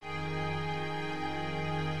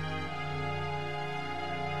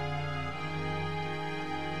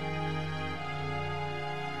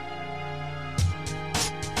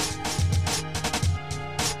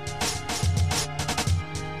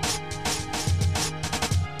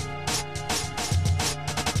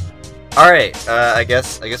All right. I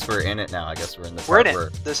guess we're in it now. I guess we're in the We're in part it. where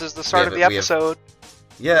This is the start of have the it- we have- episode.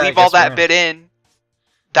 yeah. I Leave all guess we're that in bit it. in.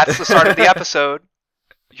 That's the start of the episode.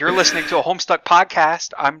 You're listening to a Homestuck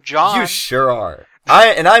podcast. I'm John. You sure are.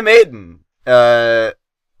 I'm Aiden.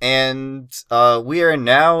 We are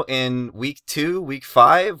now in week 2, week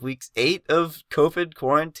 5, week 8 of COVID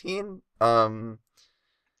quarantine. And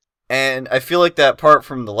I feel like that part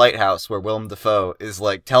from The Lighthouse where Willem Dafoe is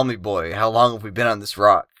like, "Tell me, boy, how long have we been on this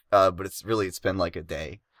rock?" But it's been like a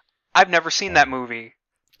day. I've never seen that movie.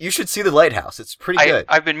 You should see The Lighthouse. It's pretty good.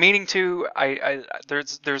 I've been meaning to.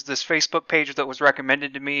 There's this Facebook page that was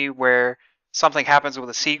recommended to me where something happens with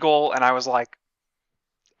a seagull, and I was like,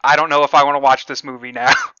 I don't know if I want to watch this movie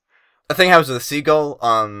now. The thing happens with the seagull.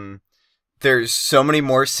 There's so many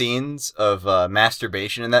more scenes of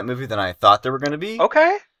masturbation in that movie than I thought there were going to be.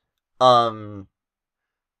 Okay. I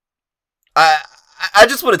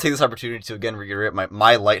just want to take this opportunity to again reiterate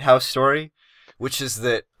my Lighthouse story, which is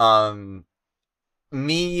that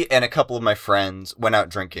me and a couple of my friends went out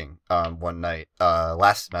drinking one night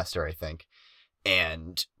last semester, I think,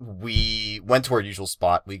 and we went to our usual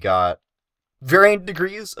spot. We got varying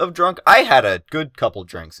degrees of drunk. I had a good couple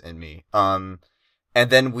drinks in me. And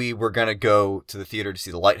then we were gonna go to the theater to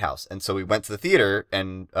see The Lighthouse, and so we went to the theater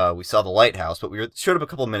and we saw The Lighthouse, but we showed up a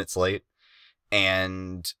couple minutes late,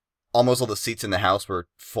 and almost all the seats in the house were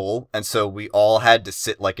full, and so we all had to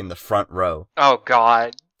sit like in the front row. Oh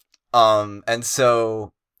God. And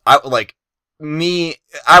so I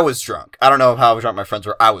was drunk. I don't know how drunk my friends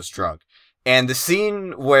were. I was drunk, and the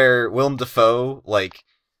scene where Willem Dafoe like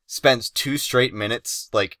spends 2 straight minutes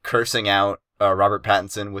like cursing out Robert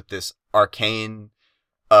Pattinson with this arcane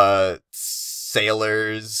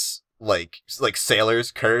sailors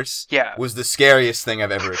sailors curse was the scariest thing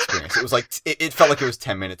I've ever experienced. It was like it felt like it was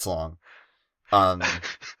 10 minutes long.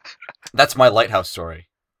 That's my Lighthouse story.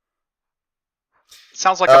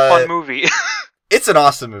 Sounds like a fun movie. It's an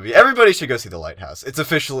awesome movie. Everybody should go see The Lighthouse. It's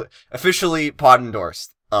officially pod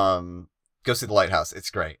endorsed. Go see The Lighthouse. It's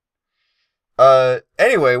great.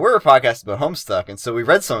 Anyway, we're a podcast about Homestuck, and so we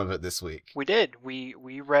read some of it this week. We did.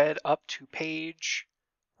 We read up to page,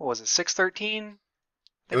 what was it, 613?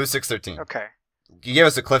 It was 613. Okay. You gave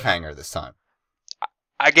us a cliffhanger this time.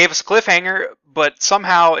 I gave us a cliffhanger, but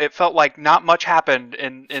somehow it felt like not much happened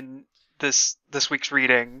in this week's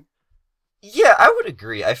reading. Yeah, I would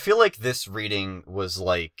agree. I feel like this reading was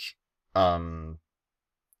like,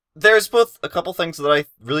 there's both a couple things that I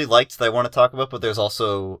really liked that I want to talk about, but there's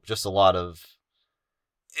also just a lot of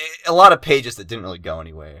pages that didn't really go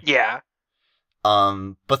anywhere. Yeah.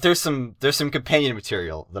 But there's some companion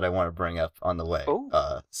material that I want to bring up on the way. Ooh.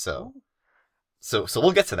 So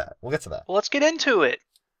we'll get to that. Well, let's get into it.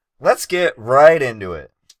 Let's get right into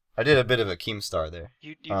it. I did a bit of a Keemstar there.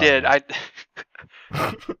 You did. I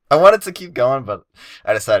wanted to keep going, but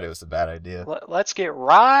I decided it was a bad idea. Let's get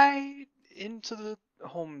right into the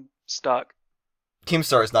Homestuck.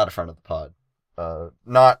 Keemstar is not a friend of the pod.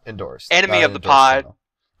 Not endorsed. Enemy not of the pod. Channel.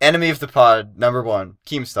 Enemy of the pod, number 1,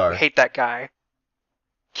 Keemstar. I hate that guy.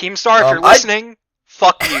 Keemstar, if you're listening,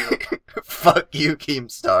 fuck you. Fuck you,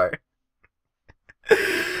 Keemstar.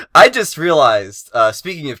 I just realized,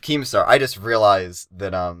 speaking of Keemstar, I just realized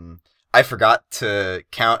that I forgot to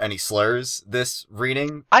count any slurs this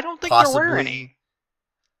reading. I don't think there were any.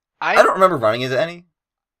 I don't remember running into any.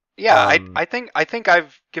 Yeah, I think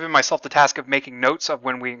I've given myself the task of making notes of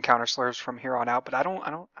when we encounter slurs from here on out, but I don't.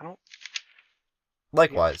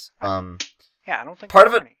 Likewise. I don't think part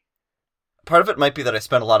of it might be that I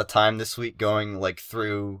spent a lot of time this week going like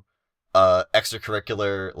through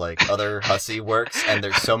extracurricular like other hussy works, and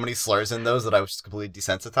there's so many slurs in those that I was just completely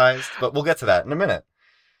desensitized. But we'll get to that in a minute.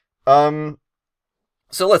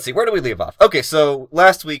 So let's see, where do we leave off? Okay, so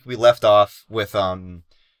last week we left off with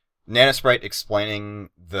Nana Sprite explaining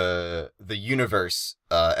the universe,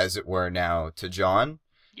 as it were, now to John,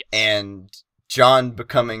 yes. And John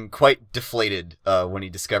becoming quite deflated when he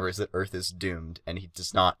discovers that Earth is doomed and he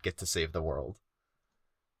does not get to save the world.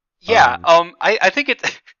 Yeah, I think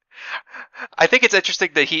I think it's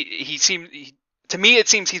interesting that to me it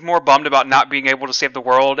seems he's more bummed about not being able to save the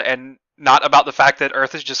world and not about the fact that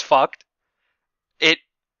Earth is just fucked.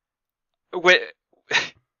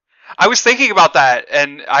 I was thinking about that,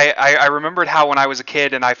 and I remembered how when I was a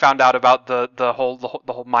kid and I found out about the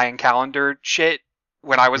whole Mayan calendar shit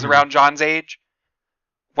when I was around John's age,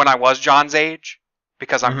 when I was John's age,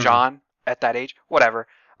 because I'm John at that age, whatever.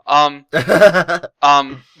 The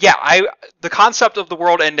concept of the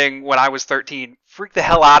world ending when I was 13 freaked the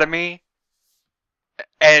hell out of me,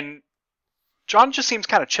 and John just seems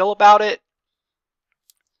kind of chill about it.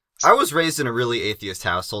 I was raised in a really atheist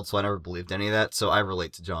household, so I never believed any of that, so I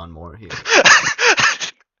relate to John more here.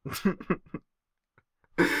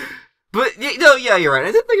 But, yeah, you're right.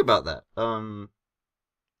 I didn't think about that. I'm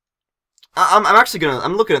actually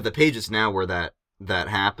I'm looking at the pages now where that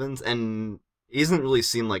happens, and he doesn't really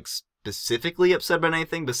seem like specifically upset about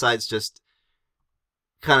anything besides just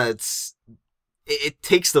kind of it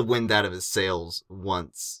takes the wind out of his sails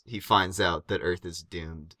once he finds out that Earth is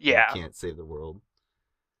doomed. Yeah. And can't save the world.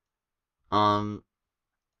 But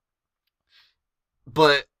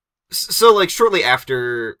so like shortly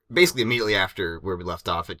after, basically immediately after where we left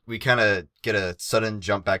off, we kind of get a sudden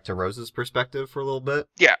jump back to Rose's perspective for a little bit.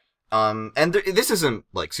 Yeah. And this isn't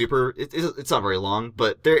like super. It's not very long,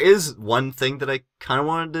 but there is one thing that I kind of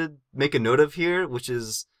wanted to make a note of here, which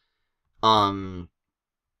is, so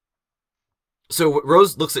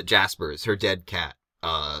Rose looks at Jasper's, her dead cat,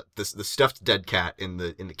 the stuffed dead cat in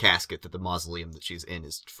the casket that the mausoleum that she's in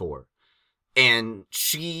is for, and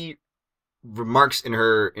she remarks in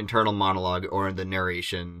her internal monologue or in the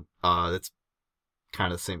narration, that's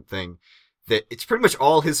kind of the same thing, that it's pretty much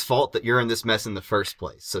all his fault that you're in this mess in the first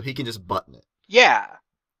place, so he can just button it. Yeah.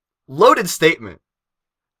 Loaded statement.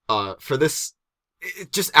 For this,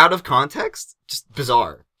 just out of context, just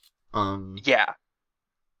bizarre. Yeah.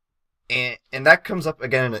 And that comes up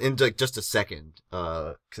again in like just a second,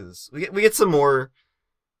 because we get some more.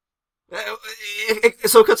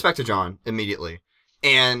 So it cuts back to John immediately,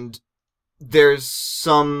 and there's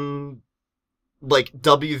some like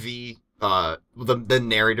WV. The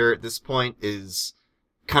narrator at this point is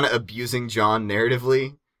kind of abusing John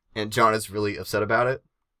narratively, and John is really upset about it.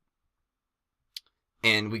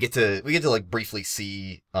 And we get to like briefly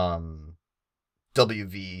see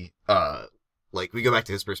WV, like we go back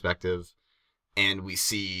to his perspective, and we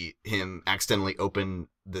see him accidentally open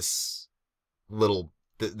this little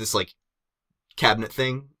this like cabinet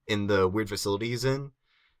thing in the weird facility he's in,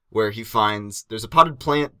 where he finds there's a potted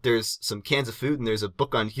plant, there's some cans of food, and there's a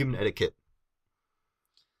book on human etiquette.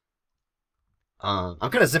 I'm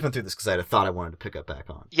kind of zipping through this because I had a thought I wanted to pick up back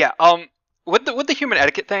on. Yeah. With the human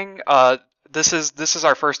etiquette thing, this is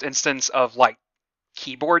our first instance of like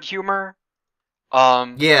keyboard humor.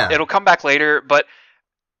 Yeah. It'll come back later, but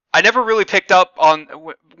I never really picked up on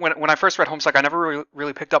when I first read Homestuck. I never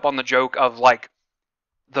really picked up on the joke of like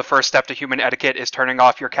the first step to human etiquette is turning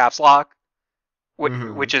off your caps lock,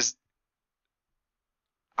 which is,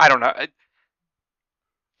 I don't know,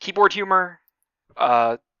 keyboard humor,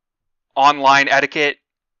 online etiquette.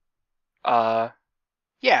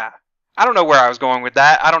 Yeah, I don't know where I was going with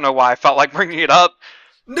that. I don't know why I felt like bringing it up.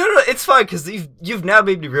 No, it's fine, because you've now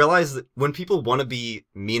made me realize that when people want to be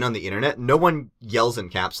mean on the internet, no one yells in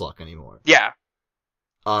caps lock anymore. Yeah.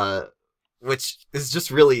 Which is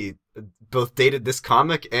just really both dated this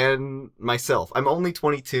comic and myself. I'm only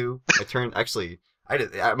 22. I turned, actually,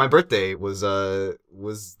 my birthday was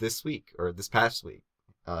this week, or this past week.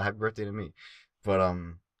 Happy birthday to me. But,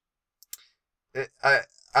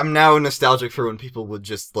 I'm now nostalgic for when people would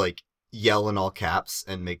just, like, yell in all caps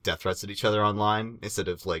and make death threats at each other online instead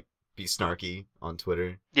of like be snarky on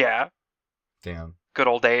Twitter. Yeah. Damn. Good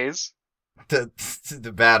old days. The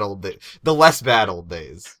bad old days. The less bad old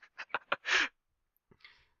days.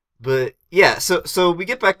 But yeah, so we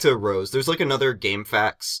get back to Rose. There's like another Game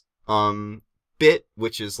Facts bit,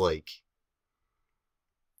 which is like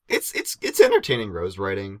it's entertaining Rose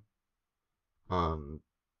writing.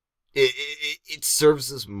 It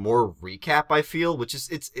serves as more recap, I feel, which is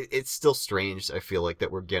it's still strange. I feel like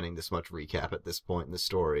that we're getting this much recap at this point in the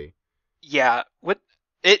story. Yeah,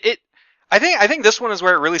 I think this one is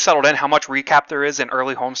where it really settled in how much recap there is in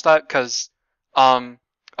early Homestuck, because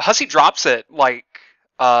Hussie drops it like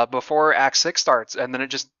before Act 6 starts, and then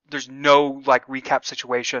there's no like recap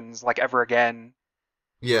situations like ever again.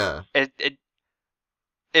 Yeah. It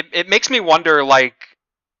makes me wonder like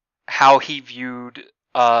how he viewed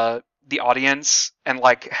the audience and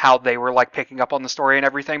like how they were like picking up on the story and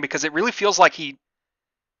everything, because it really feels like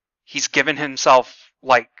he's given himself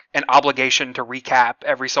like an obligation to recap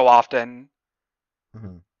every so often.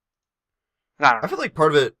 Mm-hmm. I don't know. I feel like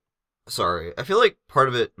part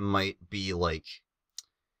of it might be like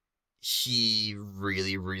he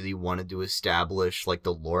really, really wanted to establish like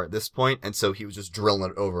the lore at this point, and so he was just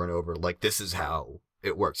drilling it over and over, like, this is how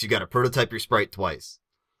it works. You gotta prototype your sprite twice.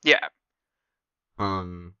 Yeah.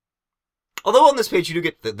 Although on this page you do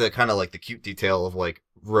get the kind of like the cute detail of like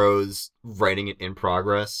Rose writing it in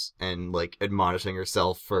progress and like admonishing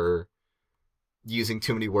herself for using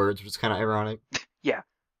too many words, which is kind of ironic. Yeah.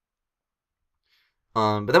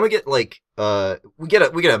 But then we get like we get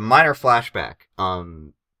a minor flashback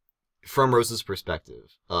from Rose's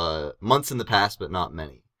perspective. Months in the past, but not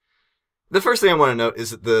many. The first thing I want to note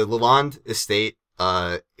is that the Lalonde estate,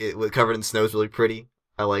 it was covered in snow is really pretty.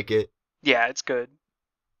 I like it. Yeah, it's good.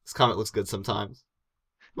 This comic looks good sometimes.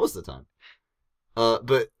 Most of the time.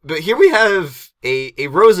 But here we have a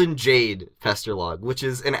Rose and Jade pester log, which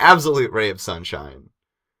is an absolute ray of sunshine.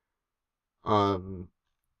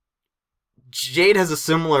 Jade has a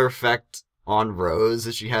similar effect on Rose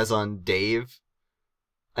as she has on Dave,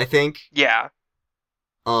 I think. Yeah.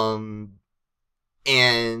 And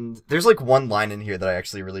there's like one line in here that I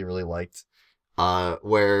actually really, really liked,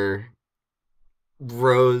 where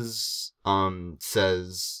Rose,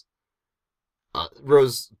 says,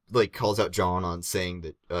 Rose, like, calls out John on saying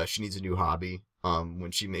that, she needs a new hobby,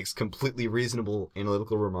 when she makes completely reasonable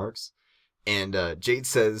analytical remarks. And, Jade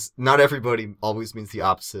says, not everybody always means the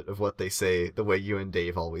opposite of what they say the way you and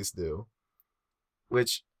Dave always do.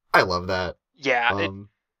 Which, I love that. Yeah.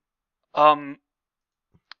 I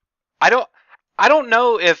don't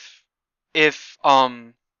know if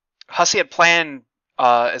Hussey had planned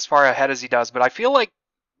as far ahead as he does, but I feel like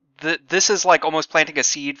this is like almost planting a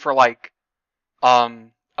seed for like a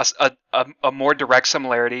more direct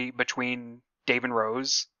similarity between Dave and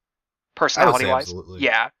Rose, personality wise. Absolutely.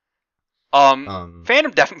 Yeah.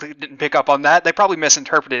 Fandom definitely didn't pick up on that. They probably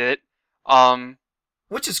misinterpreted it.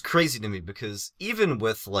 Which is crazy to me because even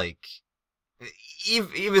with like,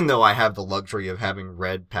 even though I have the luxury of having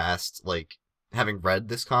read this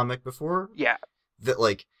comic before, yeah, that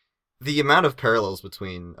like the amount of parallels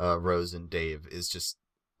between Rose and Dave is just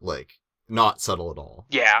like not subtle at all.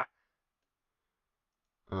 Yeah.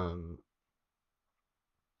 We're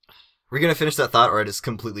gonna finish that thought, or I just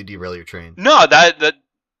completely derail your train? No,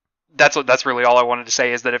 that's really all I wanted to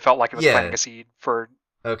say is that it felt like it was planting a seed for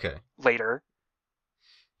later.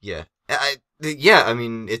 Yeah, I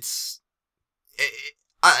mean, it's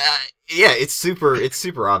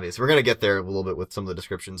super obvious. We're gonna get there a little bit with some of the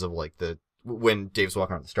descriptions of like when Dave's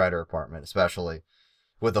walking around the Strider apartment, especially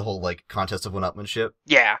with the whole like contest of one-upmanship.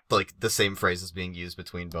 Yeah, like the same phrases being used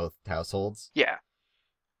between both households. Yeah.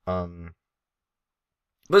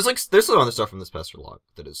 There's some other stuff from this pester log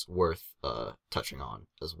that is worth touching on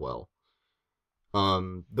as well.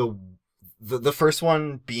 The first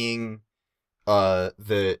one being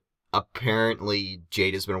that apparently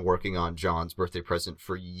Jade has been working on John's birthday present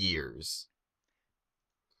for years.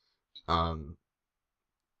 Put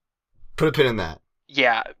a pin in that.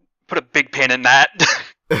 Yeah, put a big pin in that.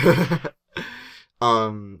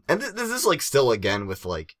 And this is like still again with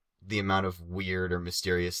like the amount of weird or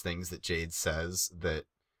mysterious things that Jade says that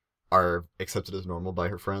are accepted as normal by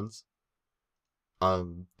her friends.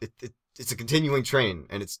 It's a continuing train,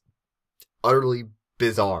 and it's utterly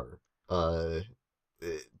bizarre.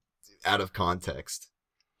 Out of context.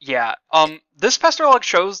 Yeah. This pester log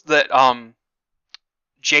shows that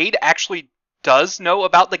Jade actually does know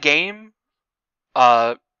about the game,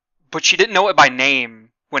 but she didn't know it by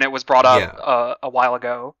name when it was brought up a while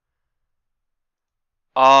ago.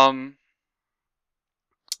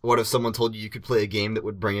 What if someone told you could play a game that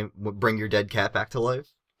would bring your dead cat back to life?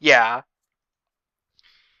 Yeah.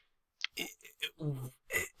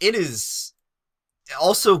 It is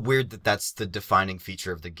also weird that that's the defining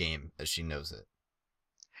feature of the game, as she knows it.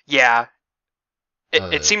 Yeah.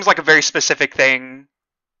 It seems like a very specific thing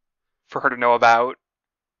for her to know about.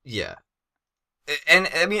 Yeah. And,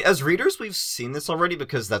 I mean, as readers, we've seen this already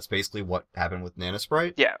because that's basically what happened with Nana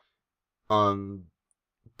Sprite. Yeah.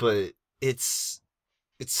 But it's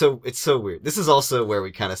so weird. This is also where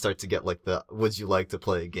we kind of start to get, like, the would you like to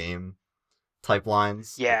play a game type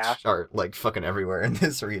lines. Yeah. Which are, like, fucking everywhere in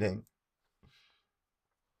this reading.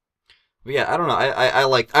 But yeah, I don't know.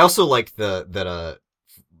 I also like that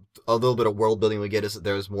a little bit of world building we get is that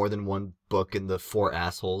there's more than one book in the For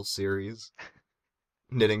Assholes series.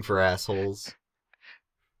 Knitting for Assholes.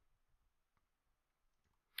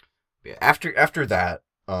 Yeah, after that,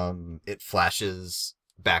 it flashes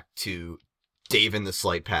back to Dave in the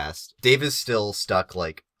slight past. Dave is still stuck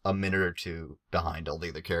like a minute or two behind all the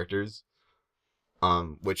other characters.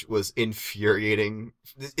 Which was infuriating.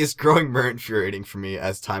 Is growing more infuriating for me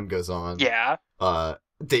as time goes on. Yeah.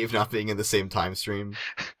 Dave not being in the same time stream.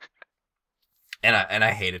 and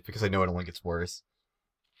I hate it because I know it only gets worse.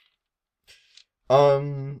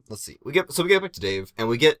 Let's see. We get back to Dave, and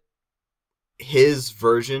we get his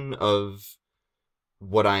version of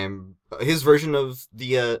his version of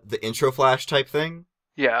the intro flash type thing.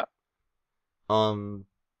 Yeah.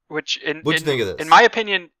 What'd you think of this? In my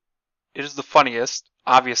opinion, it is the funniest,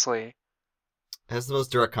 obviously. It has the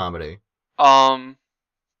most direct comedy. I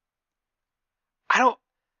don't.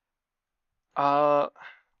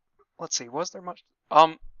 Let's see. Was there much?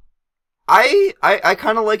 I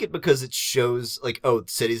kind of like it because it shows, like, oh,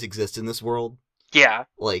 cities exist in this world. Yeah.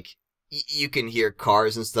 Like, you can hear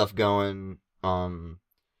cars and stuff going.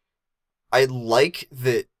 I like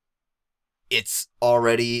that it's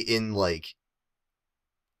already in, like,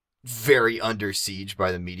 very under siege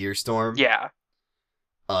by the meteor storm. Yeah.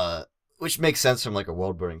 Which makes sense from, like, a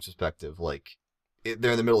world building perspective. Like,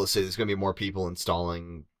 they're in the middle of the city. There's going to be more people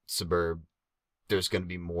installing suburb. There's going to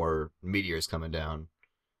be more meteors coming down.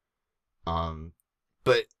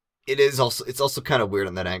 But it's also kind of weird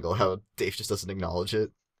on that angle how Dave just doesn't acknowledge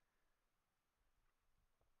it.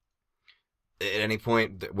 At any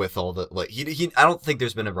point with all the, like, I don't think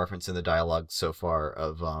there's been a reference in the dialogue so far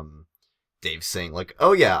of Dave saying, like,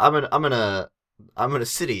 oh yeah, I'm in a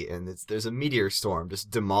city and there's a meteor storm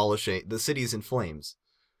just demolishing the city's in flames.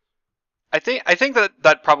 I think that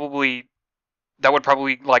would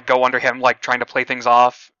probably like go under him like trying to play things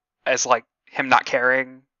off as like him not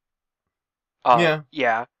caring. Yeah.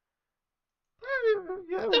 Yeah.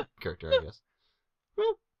 Yeah, character, I guess.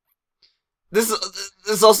 Well,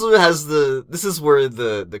 this also has this is where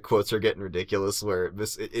the quotes are getting ridiculous, where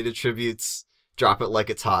it attributes "Drop It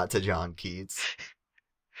Like It's Hot" to John Keats.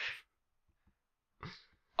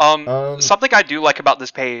 Something I do like about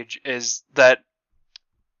this page is that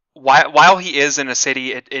while he is in a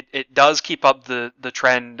city, it does keep up the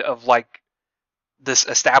trend of like this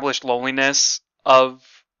established loneliness of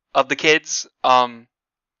the kids.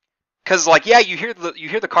 Because like, yeah, you hear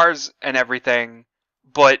the cars and everything,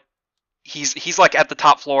 but he's like at the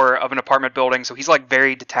top floor of an apartment building, so he's like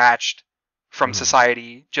very detached from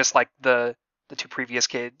society, just like the two previous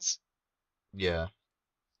kids. Yeah.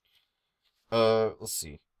 Let's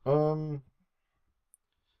see. The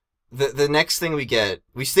next thing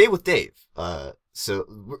we stay with Dave. So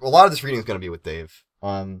a lot of this reading is going to be with Dave.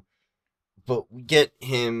 But we get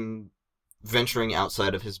him venturing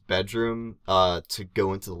outside of his bedroom, to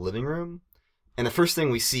go into the living room. And the first thing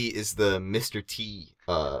we see is the Mr. T,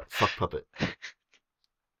 fuck puppet.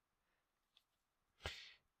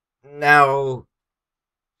 Now,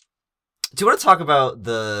 do you want to talk about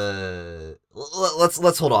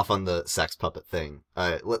let's hold off on the sex puppet thing.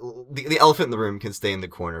 The elephant in the room can stay in the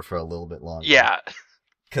corner for a little bit longer. Yeah.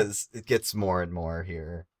 Because it gets more and more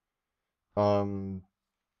here.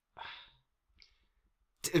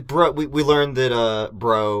 Bro, we learned that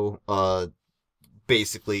Bro,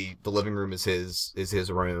 basically the living room is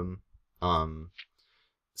his room.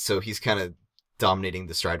 So he's kind of dominating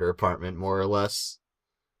the Strider apartment more or less.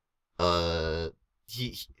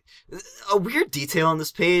 He a weird detail on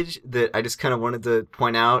this page that I just kind of wanted to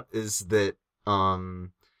point out is that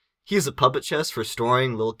he has a puppet chest for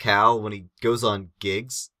storing Lil Cal when he goes on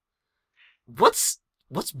gigs. What's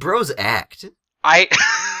Bro's act? I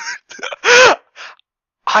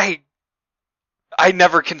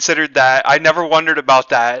never considered that. I never wondered about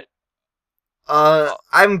that. I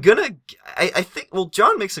think, well,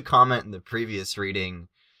 John makes a comment in the previous reading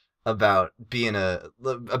about being a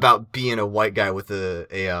white guy with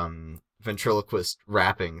a ventriloquist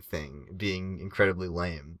rapping thing being incredibly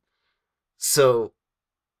lame. So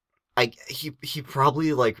he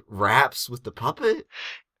probably like raps with the puppet.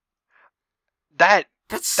 That's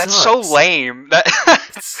so lame.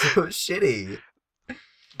 That's so shitty.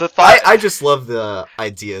 The thought I just love the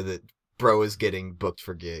idea that Bro is getting booked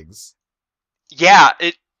for gigs. Yeah,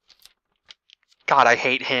 God, I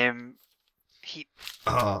hate him.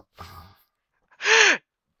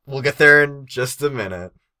 We'll get there in just a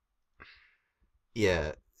minute.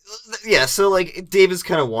 Yeah, so, like, Dave is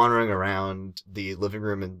kind of wandering around the living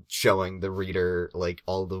room and showing the reader, like,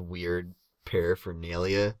 all the weird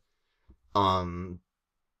paraphernalia. And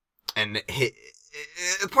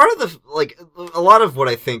part of the, like, a lot of what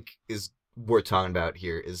I think is we're talking about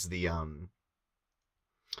here is the,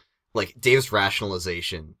 like, Dave's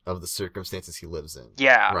rationalization of the circumstances he lives in.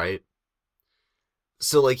 Yeah. Right?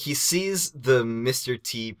 So, like, he sees the Mr.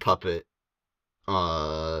 T puppet,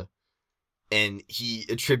 and he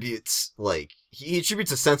attributes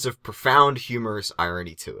a sense of profound humorous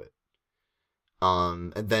irony to it.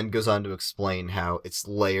 And then goes on to explain how it's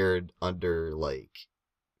layered under, like,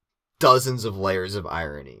 dozens of layers of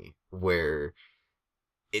irony, where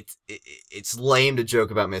it's lame to joke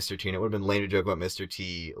about Mr. T, and it would have been lame to joke about Mr.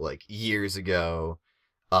 T, like, years ago,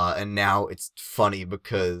 and now it's funny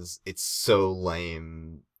because it's so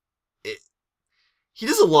lame. He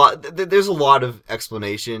does a lot, there's a lot of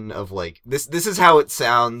explanation of, like, this is how it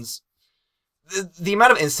sounds. The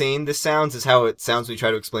amount of insane this sounds is how it sounds when you try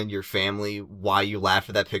to explain to your family why you laughed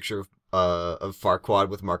at that picture of Farquaad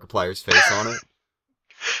with Markiplier's face on it.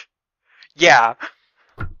 Yeah.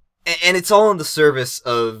 And it's all in the service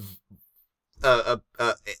of a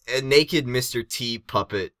naked Mr. T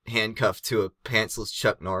puppet handcuffed to a pantsless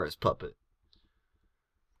Chuck Norris puppet.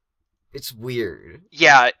 It's weird.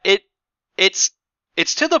 Yeah, it's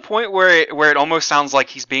to the point where it almost sounds like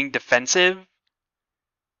he's being defensive.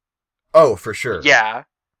 Oh, for sure. Yeah.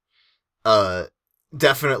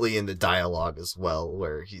 Definitely in the dialogue as well,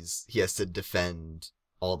 where he has to defend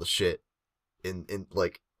all the shit in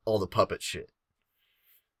like all the puppet shit.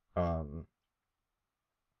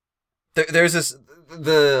 There's this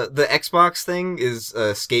the Xbox thing is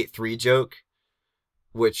a Skate 3 joke,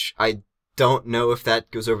 which I don't know if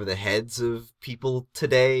that goes over the heads of people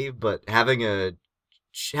today, but having a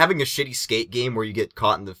shitty skate game where you get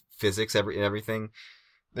caught in the physics and everything,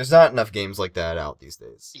 there's not enough games like that out these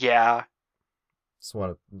days. Yeah. Just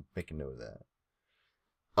want to make a note of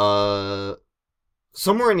that.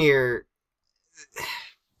 Somewhere near.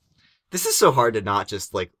 This is so hard to not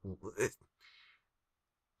just like.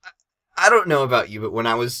 I don't know about you, but when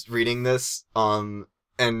I was reading this,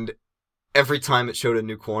 and every time it showed a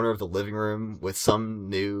new corner of the living room with some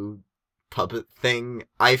new puppet thing,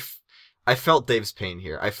 I felt Dave's pain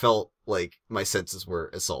here. I felt like my senses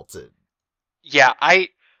were assaulted. Yeah, I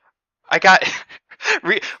got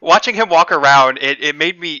watching him walk around. It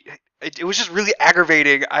made me. It was just really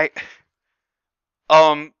aggravating. I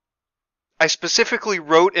specifically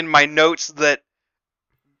wrote in my notes that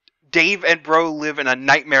Dave and Bro live in a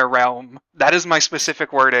nightmare realm. That is my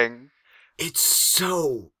specific wording. It's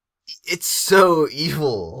so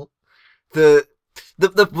evil. The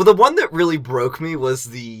one that really broke me was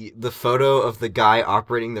the photo of the guy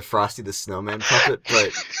operating the Frosty the Snowman puppet,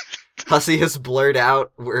 but Hussey has blurred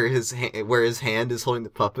out where his hand is holding the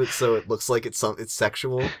puppet, so it looks like it's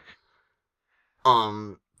sexual.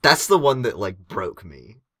 That's the one that like broke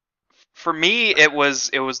me. For me, it was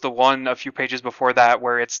the one a few pages before that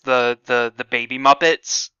where it's the baby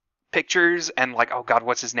Muppets pictures and like, oh god,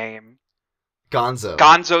 what's his name? Gonzo.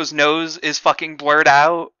 Gonzo's nose is fucking blurred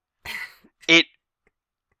out.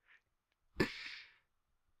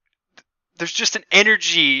 There's just an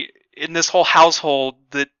energy in this whole household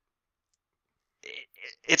that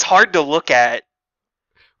it's hard to look at.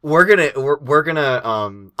 We're gonna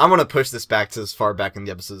I'm gonna push this back to as far back in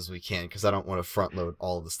the episode as we can because I don't want to front load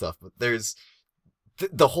all of the stuff. But there's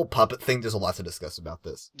the whole puppet thing. There's a lot to discuss about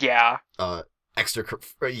this. Yeah. Yeah.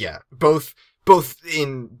 Both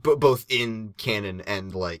in canon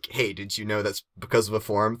and like, hey, did you know that's because of a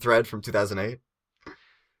forum thread from 2008?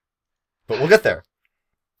 But we'll get there.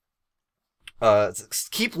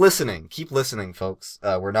 Keep listening, folks.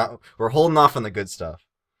 We're holding off on the good stuff.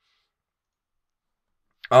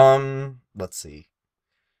 Let's see.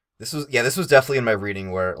 This was definitely in my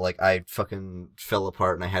reading where like I fucking fell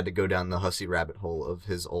apart and I had to go down the Hussey rabbit hole of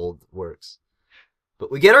his old works. But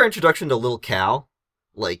we get our introduction to Lil Cal.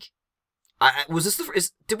 Like,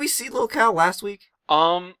 did we see Lil Cal last week?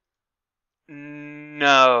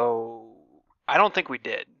 No, I don't think we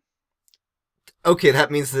did. Okay, that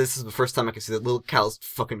means this is the first time I can see that Lil Cal's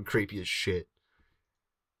fucking creepy as shit.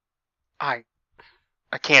 I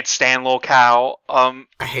can't stand Lil Cal. I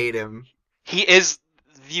hate him. He is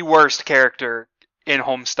the worst character in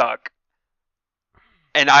Homestuck.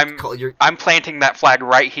 And I'm planting that flag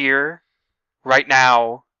right here, right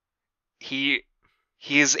now. He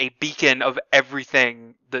is a beacon of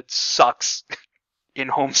everything that sucks in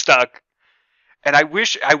Homestuck. And I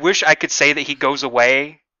wish I could say that he goes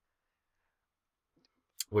away.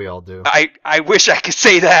 We all do. I wish I could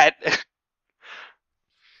say that.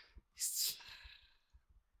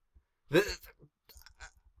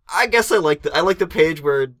 I guess I like the page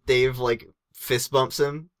where Dave like fist bumps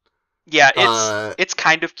him. Yeah, it's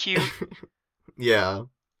kind of cute. Yeah.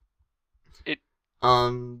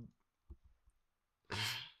 I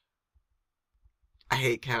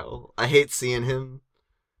hate Cal. I hate seeing him.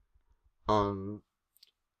 Ugh.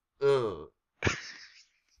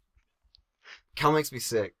 Cal makes me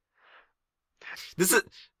sick. This is.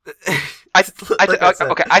 Okay. I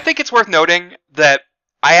think it's worth noting that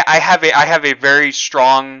I have a very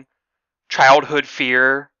strong childhood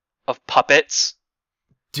fear of puppets.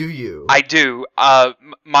 Do you? I do.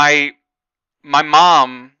 My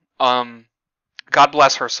mom, God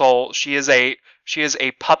bless her soul, she is a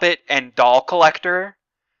puppet and doll collector,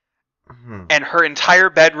 and her entire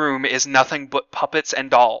bedroom is nothing but puppets and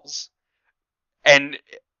dolls. And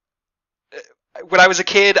when I was a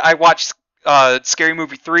kid, I watched Scary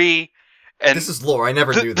Movie 3. And this is lore. I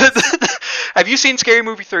never knew this. Have you seen Scary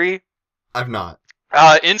Movie 3? I've not.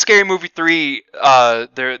 In Scary Movie 3,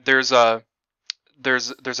 there's a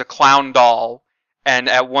clown doll, And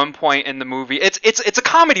at one point in the movie, it's a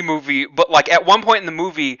comedy movie, but like at one point in the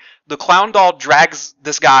movie, the clown doll drags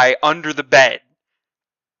this guy under the bed.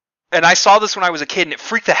 And I saw this when I was a kid, and it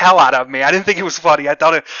freaked the hell out of me. I didn't think it was funny. I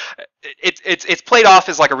thought it's played off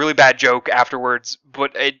as like a really bad joke afterwards,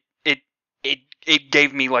 but it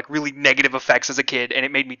gave me like really negative effects as a kid, and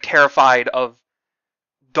it made me terrified of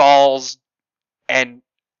dolls and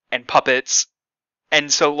puppets.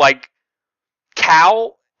 And so like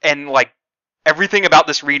Cal and like everything about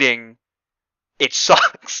this reading, it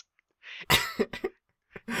sucks.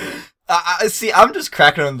 See, I'm just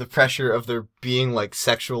cracking under the pressure of there being like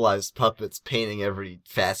sexualized puppets painting every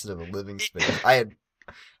facet of a living space.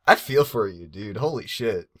 I feel for you, dude. Holy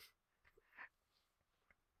shit.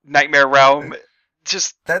 Nightmare Realm,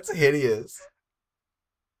 just That's hideous.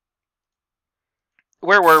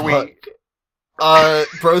 where were we?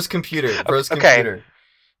 Bro's computer. Bro's Okay. computer.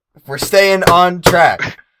 We're staying on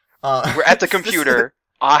track. We're at the computer.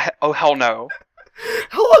 Oh hell no.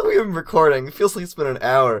 How long have we been recording? It feels like it's been an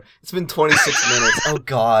hour. It's been 26 minutes. Oh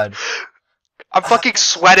god. I'm fucking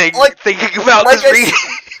sweating Like- thinking about like this I reading.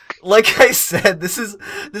 Like I said, this is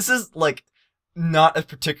like not a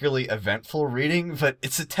particularly eventful reading, but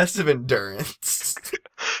it's a test of endurance.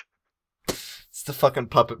 It's the fucking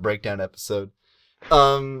puppet breakdown episode.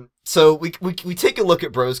 So we take a look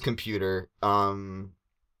at Bro's computer. I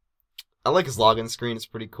like his login screen. It's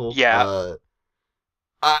pretty cool. Yeah.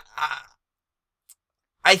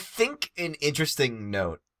 I think an interesting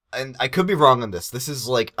note, and I could be wrong on this. This is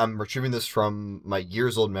like I'm retrieving this from my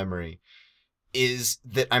years old memory. Is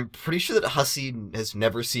that I'm pretty sure that Hussey has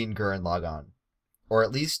never seen Gurren Lagann, or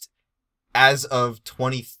at least as of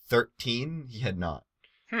 2013, he had not.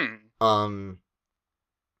 Which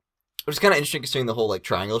is kind of interesting considering the whole like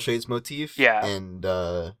triangle shades motif. Yeah. And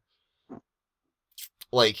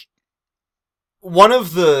like one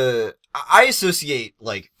of the I associate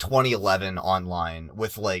like 2011 online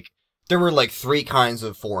with like there were like 3 kinds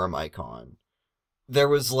of forum icon. There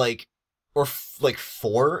was like like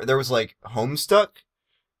 4. There was like Homestuck.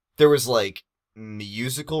 There was like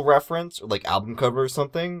musical reference or like album cover or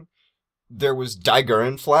something. There was Die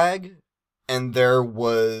Gurren flag, and there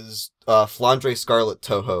was Flandre Scarlet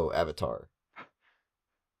Toho avatar.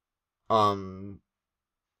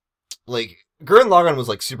 Like Gurren Lagann was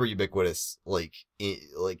like super ubiquitous, like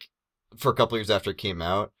for a couple years after it came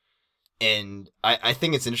out, and I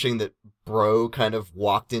think it's interesting that Bro kind of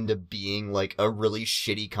walked into being like a really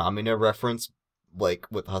shitty Kamina reference, like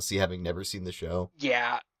with Hussey having never seen the show.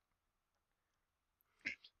 Yeah.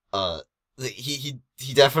 He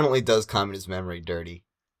definitely does Kamina's memory dirty.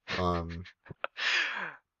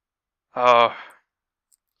 Oh.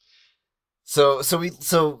 So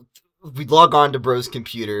we log on to Bro's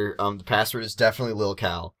computer. The password is definitely Lil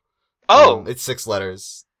Cal. Oh. It's 6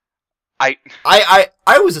 letters. I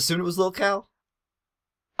always assumed it was Lil Cal.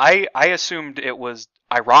 I assumed it was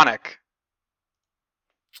ironic.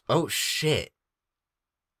 Oh shit.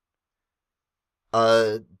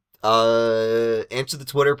 Answer the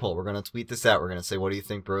Twitter poll. We're gonna tweet this out. We're gonna say, what do you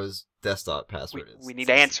think Bro's desktop password is? We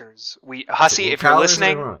need answers. Hussey, if you're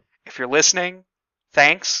listening,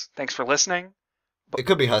 thanks for listening. It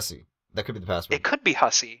could be Hussey. That could be the password. It could be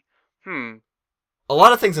Hussey. A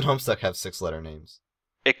lot of things in Homestuck have 6-letter names.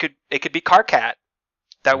 It could be Carcat.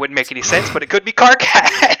 That wouldn't make any sense, but it could be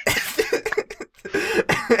Carcat.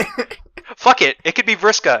 Fuck it. It could be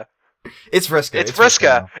Vriska. It's Vriska. It's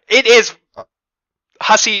Vriska. It is.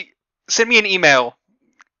 Hussey, send me an email.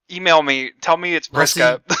 Email me. Tell me it's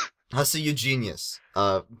Vriska. Hussey, you genius.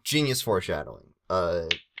 Genius foreshadowing.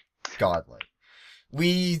 Godlike.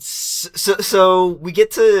 So we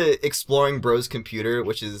get to exploring Bro's computer,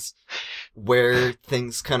 which is where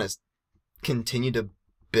things kind of continue to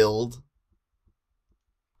build.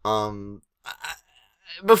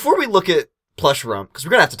 Before we look at Plush Rump, because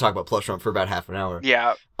we're gonna have to talk about Plush Rump for about half an hour.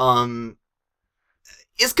 Yeah.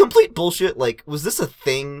 Is complete bullshit, like, was this a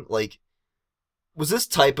thing, like, was this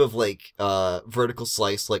type of, like, vertical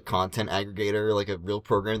slice, like, content aggregator, like, a real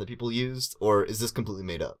program that people used, or is this completely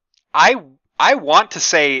made up? I want to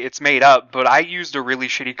say it's made up, but I used a really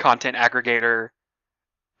shitty content aggregator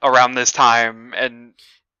around this time, and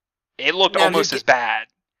it looked almost as bad.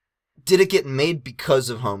 Did it get made because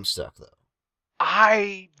of Homestuck, though?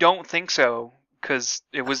 I don't think so, because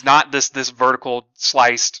it was not this vertical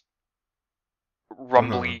sliced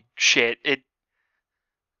rumbly shit. It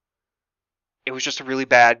was just a really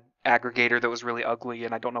bad aggregator that was really ugly,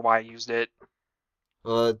 and I don't know why I used it.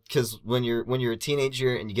 Because when you're a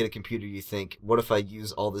teenager and you get a computer, you think, what if I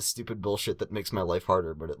use all this stupid bullshit that makes my life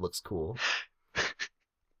harder, but it looks cool?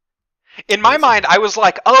 In my mind, I was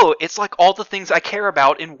like, oh, it's like all the things I care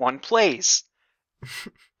about in one place.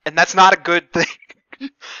 And that's not a good thing.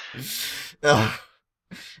 Ugh.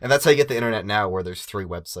 And that's how you get the internet now, where there's 3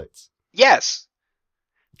 websites. Yes.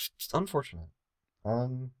 Just unfortunate.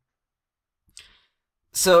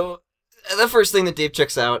 So, the first thing that Dave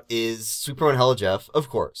checks out is Superman Hella Jeff, of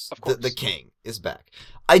course. Of course. The king is back.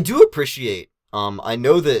 I do appreciate, I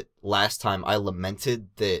know that last time I lamented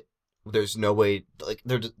that there's no way, like,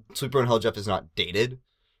 Superman Hella Jeff is not dated.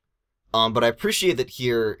 But I appreciate that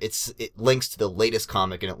here it links to the latest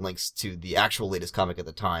comic and it links to the actual latest comic at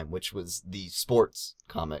the time, which was the sports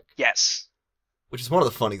comic. Yes. Which is one of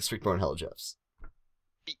the funniest Superman Hella Jeffs.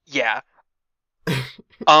 Yeah.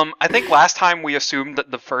 I think last time we assumed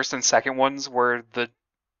that the first and second ones were the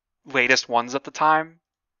latest ones at the time.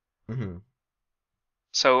 Mm-hmm.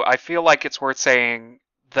 So I feel like it's worth saying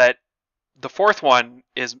that the fourth one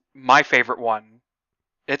is my favorite one.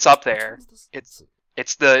 It's up there.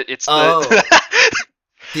 It's the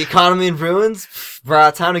The economy in ruins?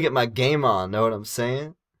 Bruh, time to get my game on, know what I'm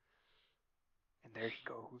saying? And there he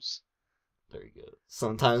goes. There you go.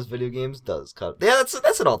 Sometimes video games does cut. Yeah,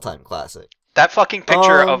 that's an all-time classic. That fucking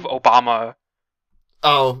picture of Obama.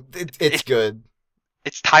 Oh, it's good.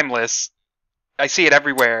 It's timeless. I see it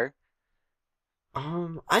everywhere.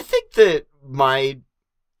 I think that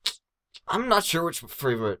I'm not sure which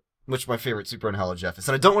my favorite Superman Hella Jeff is,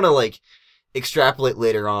 and I don't want to like extrapolate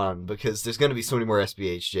later on because there's going to be so many more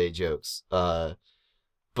SBHJ jokes. But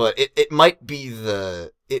it might be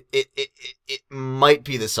it might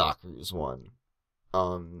be the Socceroos one.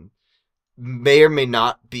 May or may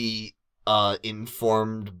not be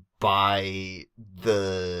informed by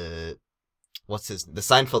the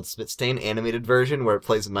Seinfeld Spitstain animated version where it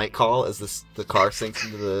plays Night Call as the car sinks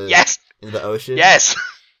into the into the ocean. Yes.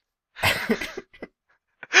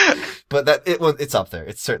 But it's up there.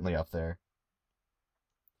 It's certainly up there.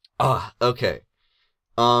 Okay.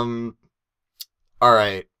 All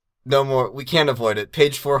right. No more. We can't avoid it.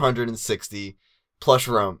 Page 460. Plush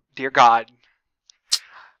Rome. Dear God.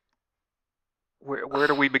 Where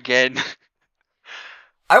do we begin?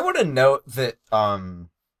 I want to note that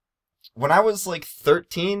when I was like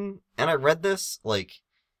 13 and I read this, like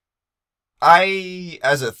I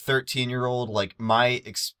as a 13-year-old, like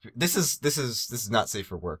this is not safe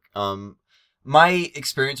for work. My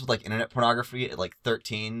experience with like internet pornography at like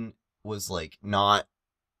 13 was like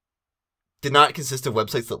did not consist of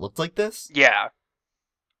websites that looked like this. Yeah.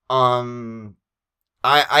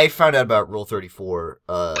 I found out about Rule 34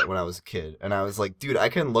 when I was a kid, and I was like, dude, I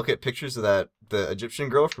can look at pictures of the Egyptian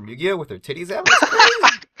girl from Yu-Gi-Oh! With her titties out.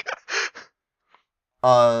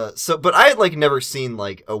 But I had like never seen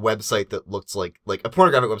like a website that looked like a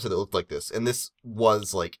pornographic website that looked like this, and this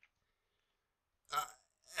was like,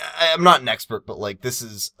 I'm not an expert, but like this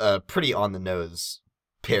is a pretty on the nose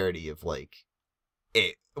parody of like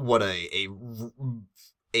what a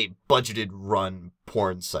budgeted run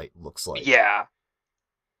porn site looks like. Yeah.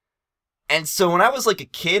 And so when I was like a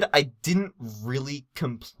kid, I didn't really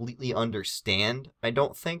completely understand, I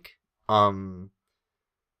don't think. And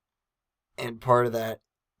part of that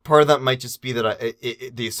might just be that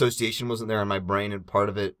the association wasn't there in my brain, and part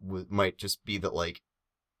of it might just be that like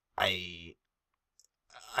I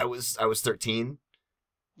was 13.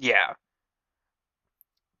 Yeah.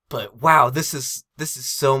 But wow, this is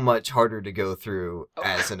so much harder to go through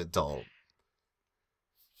as an adult.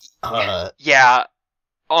 Yeah.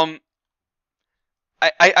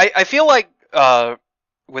 I feel like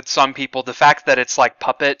with some people, the fact that it's like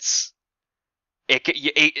puppets,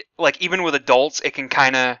 like even with adults, it can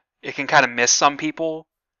kind of miss some people.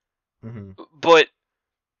 Mm-hmm. But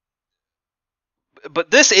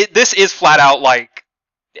this is flat out like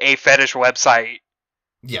a fetish website.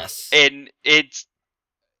 Yes. And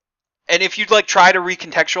if you'd like try to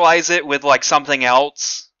recontextualize it with like something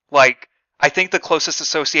else, like I think the closest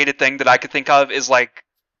associated thing that I could think of is like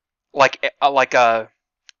what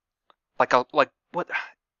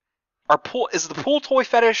is the pool toy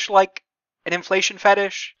fetish like an inflation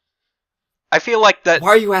fetish? I feel like that. Why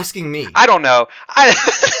are you asking me? I don't know.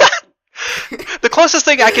 The closest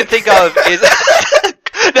thing I can think of is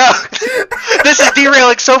no. This is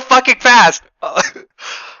derailing so fucking fast.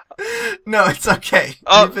 No, it's okay.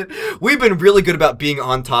 We've been really good about being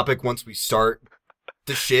on topic once we start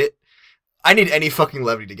the shit. I need any fucking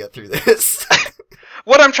levity to get through this.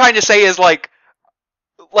 What I'm trying to say is like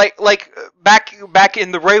back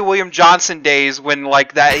in the Ray William Johnson days when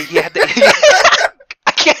like that he had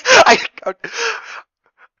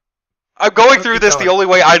I'm going through this the only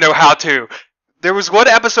way I know how to. There was one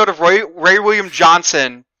episode of Ray William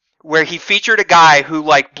Johnson where he featured a guy who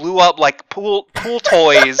like blew up like pool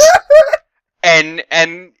toys and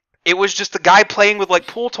it was just the guy playing with like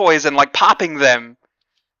pool toys and like popping them.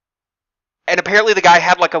 And apparently the guy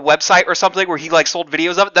had like a website or something where he like sold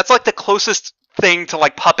videos of it. That's like the closest thing to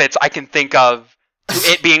like puppets I can think of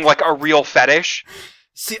to it being like a real fetish.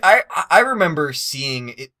 See, I remember seeing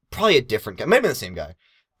it, probably a different guy, maybe the same guy.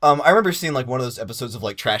 I remember seeing like one of those episodes of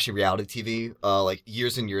like trashy reality TV, like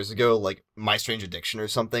years and years ago, like My Strange Addiction or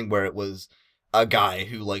something, where it was a guy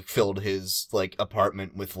who like filled his like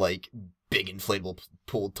apartment with like big inflatable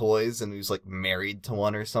pool toys, and he was like married to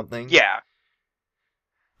one or something. Yeah.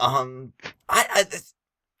 I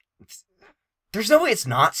there's no way it's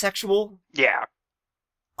not sexual. Yeah.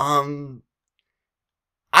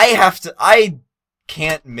 I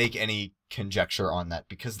can't make any conjecture on that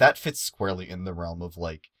because that fits squarely in the realm of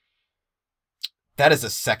like, that is a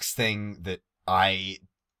sex thing that I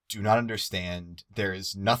do not understand. There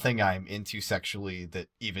is nothing I'm into sexually that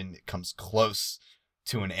even comes close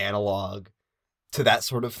to an analog to that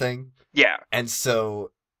sort of thing. Yeah. And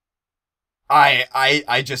so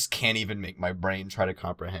I just can't even make my brain try to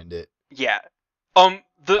comprehend it. Yeah.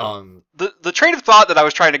 The train of thought that I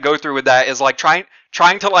was trying to go through with that is like trying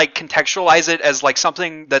to like contextualize it as like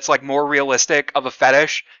something that's like more realistic of a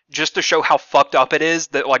fetish, just to show how fucked up it is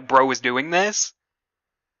that like bro is doing this.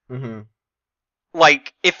 Mm-hmm.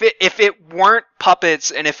 Like if it weren't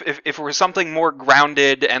puppets and if it were something more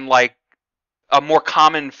grounded and like a more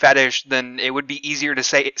common fetish, then it would be easier to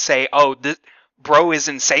say oh, this bro is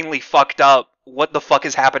insanely fucked up. What the fuck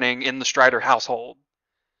is happening in the Strider household?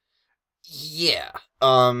 Yeah.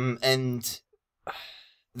 And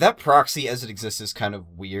that proxy as it exists is kind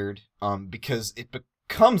of weird, because it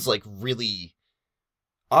becomes like really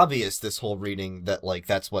obvious this whole reading that like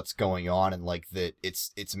that's what's going on, and like that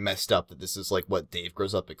it's messed up that this is like what Dave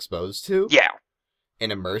grows up exposed to. Yeah.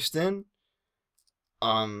 And immersed in.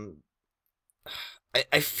 I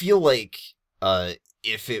feel like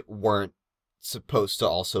if it weren't supposed to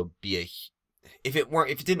also be if it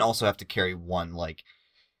didn't also have to carry one like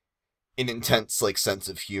an intense like sense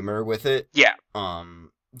of humor with it, Yeah.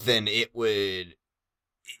 then it would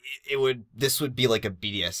this would be like a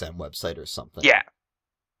BDSM website or something. Yeah.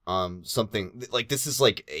 Something like this is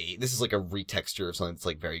like a retexture of something that's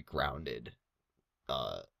like very grounded,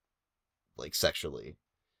 like sexually.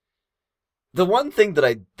 The one thing that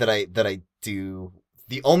I do,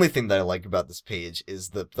 the only thing that I like about this page is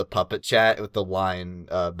the puppet chat with the line,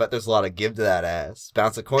 bet there's a lot of give to that ass.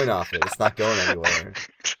 Bounce a coin off it. It's not going anywhere.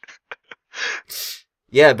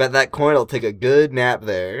 Yeah, bet that coin will take a good nap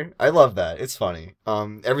there. I love that. It's funny.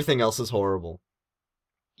 Everything else is horrible.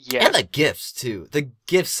 Yeah. And the GIFs, too. The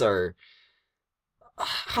GIFs are...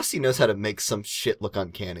 Hussey knows how to make some shit look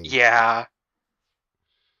uncanny. Yeah.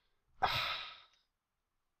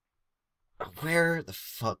 Where the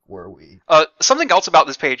fuck were we? Something else about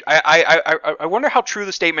this page. I wonder how true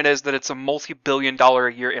the statement is that it's a multi-billion-dollar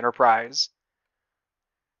a year enterprise.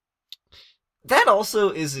 That also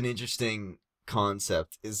is an interesting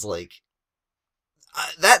concept. Is like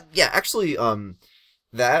that. Yeah, actually,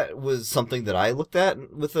 that was something that I looked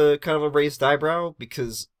at with a kind of a raised eyebrow,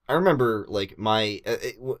 because I remember like my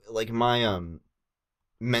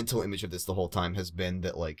mental image of this the whole time has been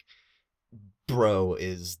that like bro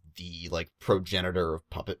is the like progenitor of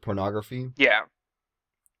puppet pornography. Yeah.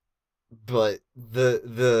 But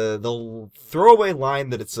the throwaway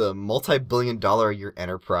line that it's a multi-billion-dollar a year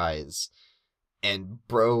enterprise and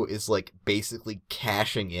bro is like basically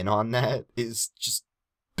cashing in on that is just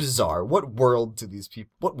bizarre. What world do these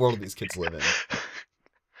kids live in?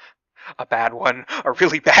 A bad one. A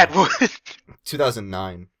really bad one.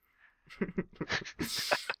 2009.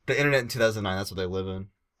 The internet in 2009, that's what they live in.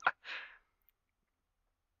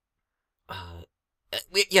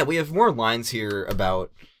 We have more lines here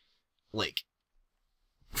about, like,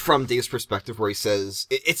 from Dave's perspective, where he says,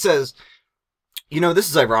 it says, this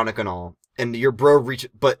is ironic and all, and your bro reaches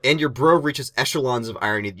echelons of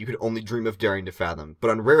irony that you could only dream of daring to fathom, but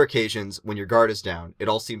on rare occasions, when your guard is down, it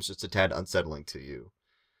all seems just a tad unsettling to you.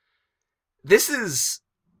 This is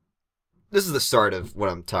the start of what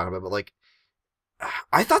I'm talking about, but, like,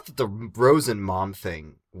 I thought that the Rose and Mom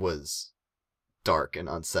thing was dark and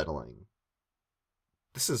unsettling.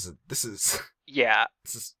 This is Yeah.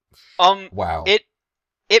 This is wow. It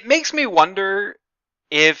makes me wonder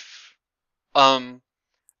if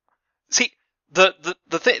see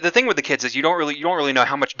the thing with the kids is you don't really know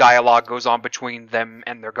how much dialogue goes on between them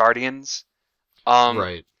and their guardians.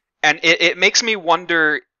 Right. And it makes me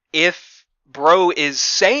wonder if bro is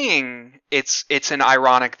saying it's an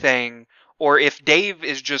ironic thing, or if Dave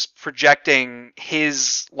is just projecting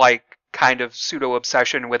his like kind of pseudo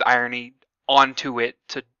obsession with irony onto it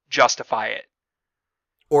to justify it.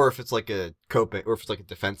 or if it's like a coping, or if it's like a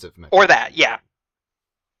defensive mechanism. Or that, yeah.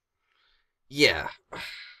 Yeah.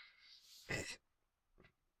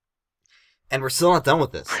 And we're still not done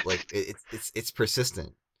with this. Like it's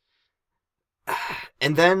persistent.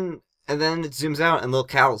 And then it zooms out and Lil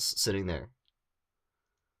Cal's sitting there.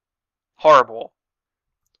 Horrible.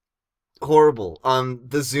 Horrible.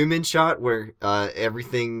 The zoom in shot where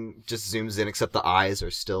everything just zooms in except the eyes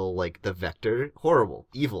are still like the vector. Horrible.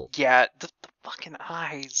 Evil. Yeah, the fucking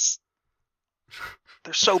eyes.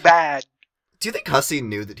 They're so bad. Do you think Hussey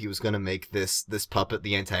knew that he was going to make this puppet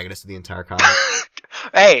the antagonist of the entire comic?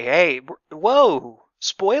 Hey, whoa.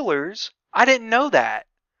 Spoilers? I didn't know that.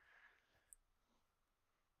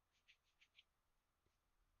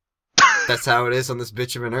 That's how it is on this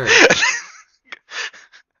bitch of an earth.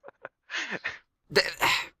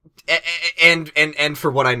 And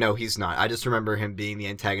for what I know, he's not. I just remember him being the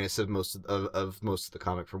antagonist of most of the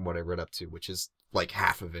comic from what I read up to, which is like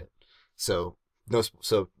half of it. So no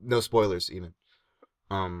spoilers even.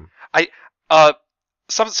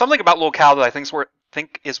 Something about Lil Cal that I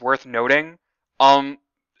think is worth noting.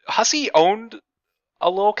 Hussey owned a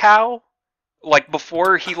Lil Cal, like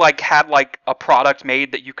before he like had like a product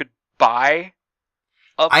made that you could buy.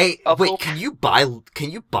 Wait, can you buy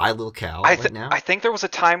Lil Cal right now? I think there was a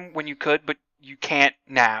time when you could, but you can't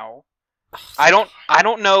now. I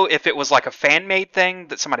don't know if it was like a fan made thing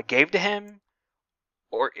that somebody gave to him,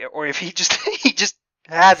 or if he just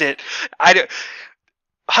has it.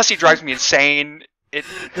 Hussey drives me insane.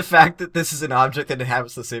 The fact that this is an object that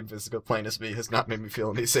inhabits the same physical plane as me has not made me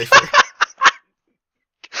feel any safer.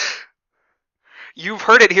 You've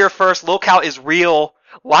heard it here first. Lil Cal is real.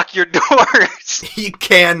 Lock your doors. He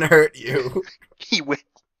can hurt you. He will.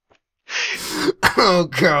 Oh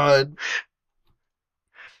god.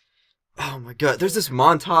 Oh my god. There's this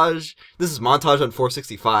montage. This is montage on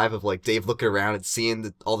 465 of like Dave looking around and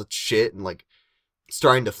seeing all the shit and like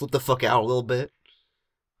starting to flip the fuck out a little bit.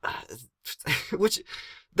 Which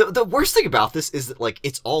the worst thing about this is that like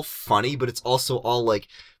it's all funny, but it's also all like,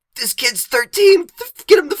 this kid's 13.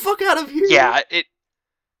 Get him the fuck out of here. Yeah,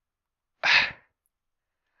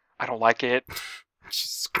 I don't like it.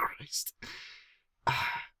 Jesus Christ.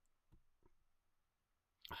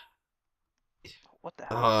 What the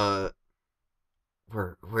hell?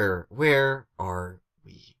 Where are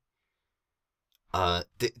we?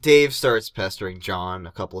 Dave starts pestering John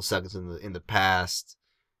a couple of seconds in the past.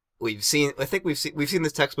 We've seen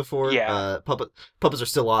this text before. Yeah. Puppets are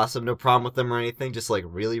still awesome. No problem with them or anything. Just like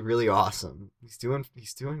really, really awesome. He's doing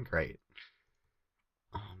great.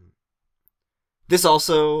 This is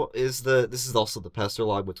also the pester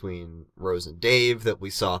log between Rose and Dave that we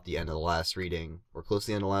saw at the end of the last reading, or close to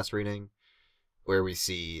the end of the last reading, where we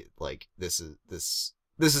see like this is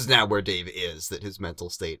now where Dave is, that his mental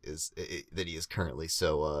state is that he is currently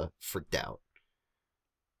so freaked out.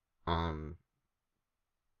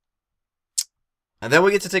 And then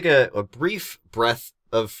we get to take a brief breath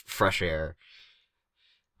of fresh air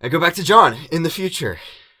and go back to John in the future.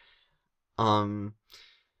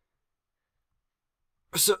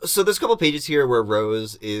 So there's a couple pages here where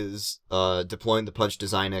Rose is deploying the Punch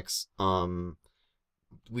Design X.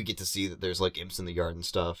 We get to see that there's like imps in the yard and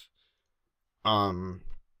stuff. And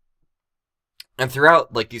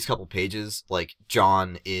throughout like these couple pages, like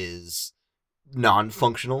John is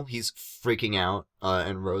non-functional. He's freaking out,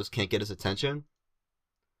 and Rose can't get his attention.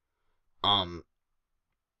 And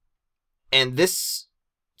this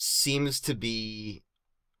seems to be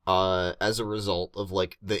as a result of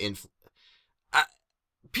like the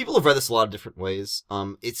people have read this a lot of different ways.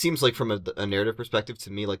 It seems like from a narrative perspective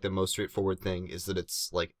to me, like the most straightforward thing is that it's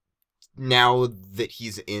like now that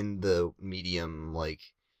he's in the medium, like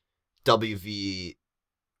WV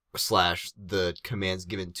 / the commands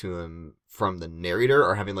given to him from the narrator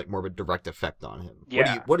are having like more of a direct effect on him.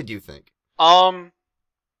 Yeah. What did you think?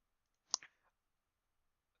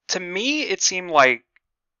 To me, it seemed like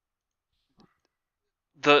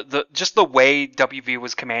the just the way WV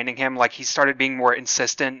was commanding him, like he started being more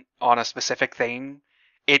insistent on a specific thing.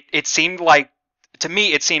 It seemed like, to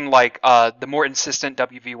me, the more insistent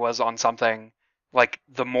WV was on something, like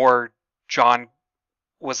the more John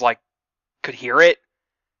was like could hear it,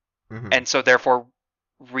 and so therefore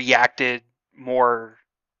reacted more.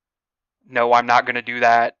 No, I'm not going to do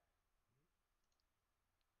that.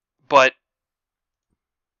 But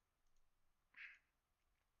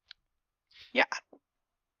yeah.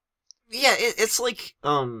 Yeah, it's like,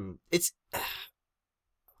 it's,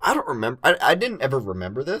 I don't remember, I didn't ever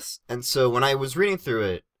remember this, and so when I was reading through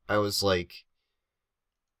it, I was like,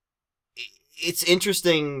 it's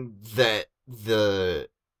interesting that the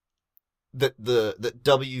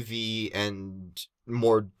WV and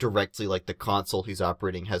more directly, like, the console he's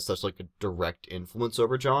operating has such, like, a direct influence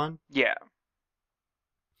over John. Yeah.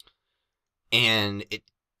 And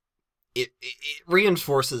it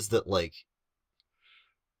reinforces that, like,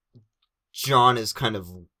 John is kind of,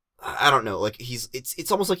 I don't know, like,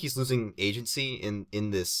 it's almost like he's losing agency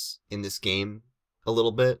in this game a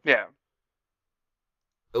little bit, Yeah.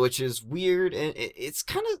 which is weird, and it's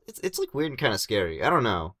kind of, it's like weird and kind of scary. I don't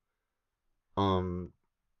know.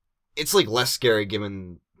 It's like less scary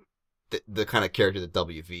given the kind of character that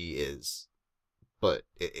WV is, but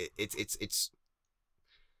it's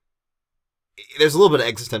there's a little bit of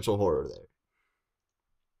existential horror there.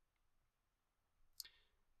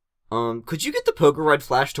 Could you get the Pogo Ride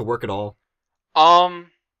Flash to work at all?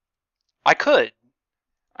 I could.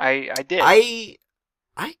 I did. I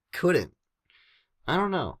couldn't. I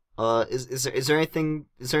don't know. Is there anything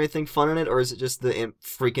fun in it, or is it just the imp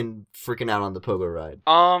freaking out on the Pogo Ride?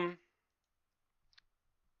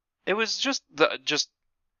 It was just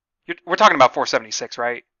we're talking about 476,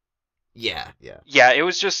 right? Yeah. Yeah, it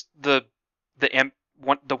was just the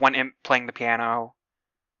one imp playing the piano.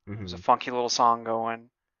 Mm-hmm. There was a funky little song going.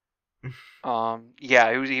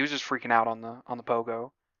 Yeah, he was just freaking out on the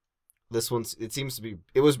pogo. This one's, it seems to be,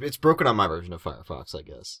 it's broken on my version of Firefox, I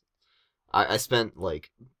guess. I spent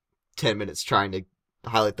like 10 minutes trying to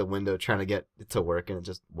highlight the window, trying to get it to work, and it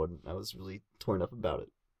just wouldn't. I was really torn up about it.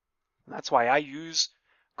 That's why I use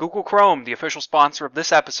Google Chrome, the official sponsor of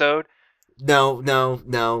this episode.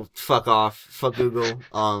 No, fuck off. Fuck Google.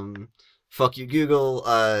 Fuck you, Google.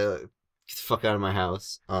 Get the fuck out of my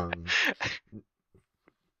house.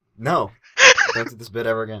 No. Don't do this bit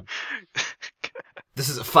ever again. This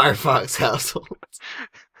is a Firefox household.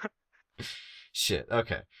 Shit,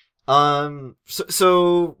 okay.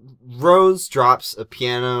 So Rose drops a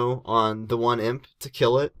piano on the one imp to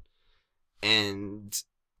kill it, and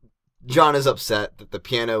John is upset that the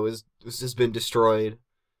piano has just been destroyed.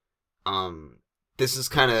 This is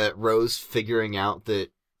kind of Rose figuring out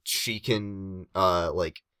that she can,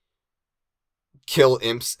 like, kill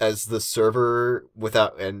imps as the server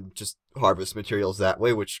and just harvest materials that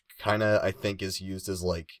way, which kind of, I think, is used as,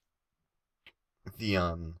 like,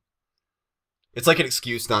 it's like an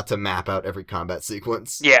excuse not to map out every combat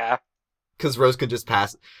sequence. Yeah. Because Rose can just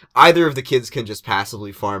either of the kids can just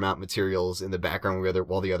passively farm out materials in the background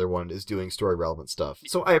while the other one is doing story relevant stuff.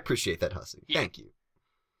 So I appreciate that, Hussey. Yeah. Thank you.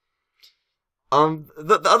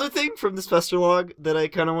 The other thing from this Fester log that I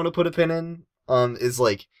kind of want to put a pin in, is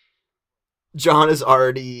like, John is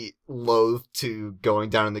already loath to going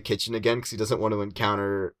down in the kitchen again because he doesn't want to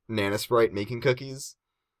encounter Nana Sprite making cookies.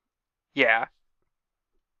 Yeah.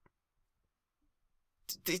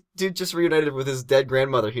 Dude just reunited with his dead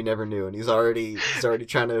grandmother he never knew, and he's already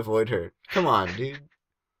trying to avoid her. Come on, dude.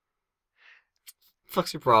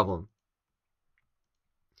 Fuck's your problem?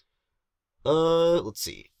 Let's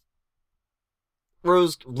see.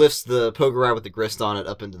 Rose lifts the Pogo Ride with the grist on it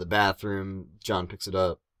up into the bathroom. John picks it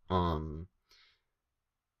up.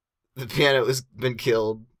 The piano has been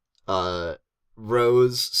killed.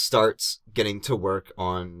 Rose starts getting to work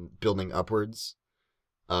on building upwards,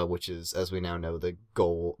 which is, as we now know,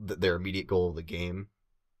 their immediate goal of the game.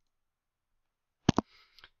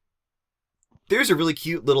 There's a really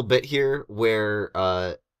cute little bit here where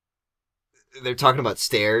they're talking about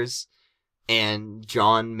stairs, and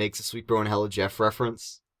John makes a Sweet Bro and Hello Jeff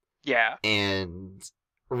reference. Yeah. And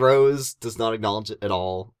Rose does not acknowledge it at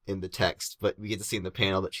all in the text, but we get to see in the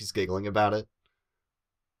panel that she's giggling about it.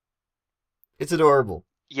 It's adorable.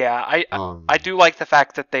 Yeah, I do like the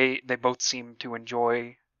fact that they both seem to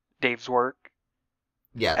enjoy Dave's work.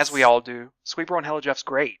 Yes. As we all do. Sweet Bro and Hello Jeff's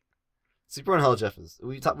great. Sweet Bro and Hello Jeff is...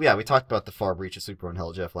 We talked about the far reach of Sweet Bro and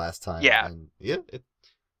Hello Jeff last time. Yeah. And yeah,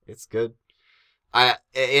 it's good.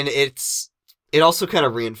 It also kind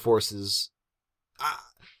of reinforces...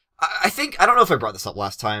 I think... I don't know if I brought this up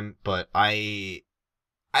last time, but I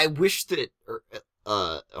wish that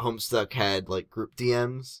Homestuck had, like, group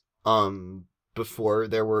DMs, before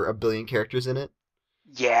there were a billion characters in it.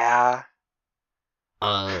 Yeah.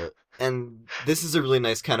 And this is a really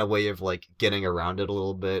nice kind of way of, like, getting around it a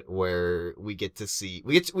little bit, where we get to see...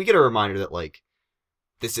 We get a reminder that, like,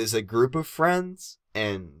 this is a group of friends,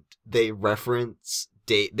 and they reference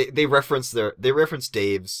they reference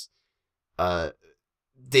Dave's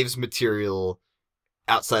material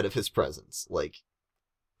outside of his presence. Like,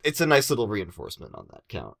 it's a nice little reinforcement on that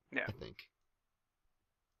count. Yeah. I think.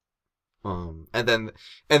 And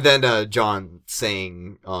then John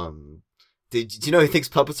saying, do you know he thinks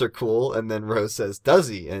puppets are cool? And then Rose says, does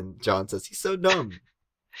he? And John says, he's so dumb.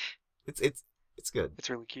 It's good. It's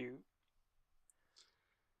really cute.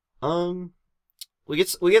 we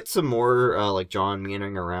get some more like John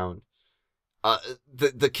meandering around.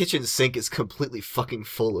 The kitchen sink is completely fucking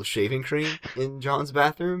full of shaving cream in John's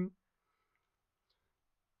bathroom.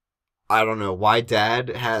 I don't know why Dad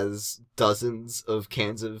has dozens of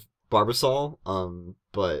cans of Barbasol,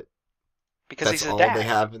 but Because that's he's a all they dad.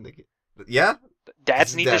 have in the. Yeah, because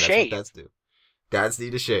Dads he's need to dad. That's what shave. dads do. Dads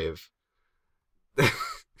need to shave.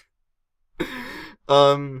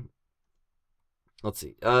 um, let's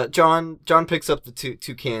see. John picks up the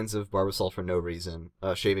two cans of Barbasol for no reason.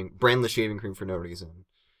 Brandless shaving cream for no reason.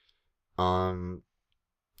 Um,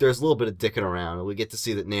 there's a little bit of dicking around, and we get to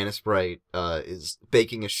see that Nana Sprite is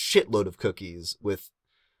baking a shitload of cookies with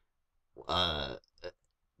uh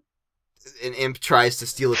an imp tries to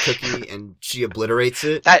steal a cookie and she obliterates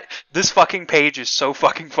it. This fucking page is so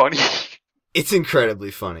fucking funny. It's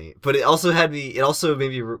incredibly funny, but it also made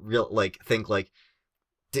me real like think like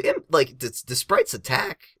did sprites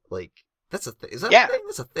attack? Like that's a thing. Is that a Yeah. thing?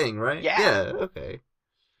 That's a thing, right? Yeah. Yeah. Okay.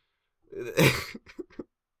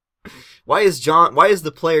 Why is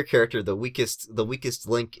the player character the weakest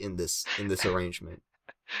link in this arrangement?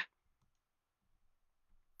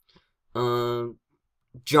 Um,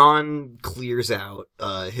 John clears out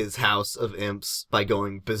his house of imps by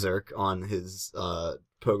going berserk on his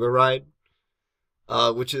pogo ride,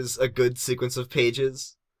 which is a good sequence of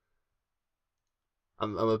pages.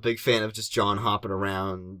 I'm a big fan of just John hopping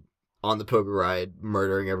around on the pogo ride,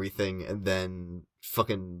 murdering everything, and then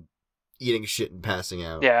fucking eating shit and passing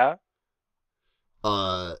out. Yeah.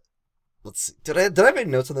 Uh, let's see. Did I have any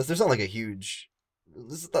notes on this? There's not like a huge.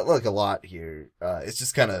 This is not like a lot here. It's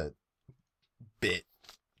just kind of bit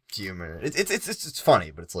humor. It's funny,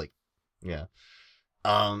 but it's like, yeah.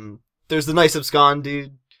 There's the nice abscond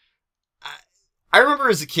dude. I, I remember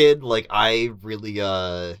as a kid, like I really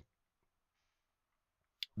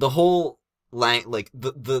the whole like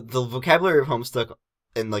the vocabulary of Homestuck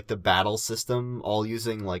and like the battle system, all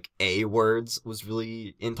using like A words, was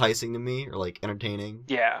really enticing to me or like entertaining.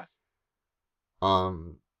 Yeah.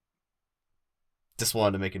 Um, just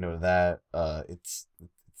wanted to make a note of that. It's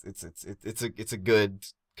a good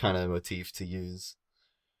kind of motif to use.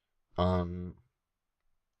 Um,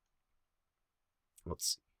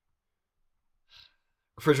 let's see.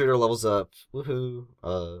 Refrigerator levels up. Woohoo!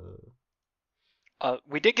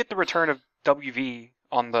 We did get the return of WV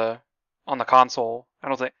on the console. I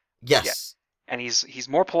don't think. Yeah. Yes. And he's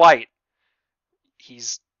more polite.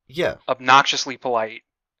 He's Yeah. obnoxiously polite.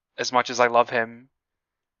 As much as I love him.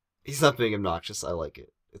 He's not being obnoxious. I like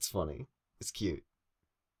it. It's funny. It's cute.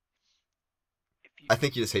 I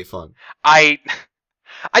think you just hate fun. I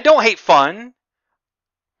don't hate fun.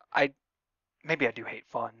 Maybe I do hate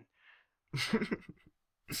fun.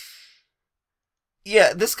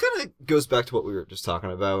 Yeah, this kind of goes back to what we were just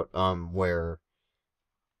talking about, where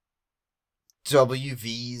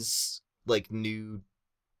WV's like new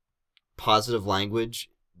positive language,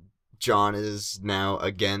 John is now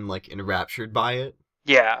again like enraptured by it.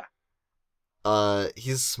 Yeah.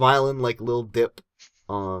 He's smiling like Lil Dip.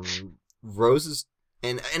 Rose is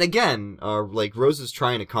and again, like Rose is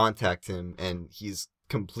trying to contact him, and he's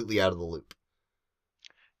completely out of the loop.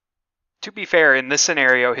 To be fair, in this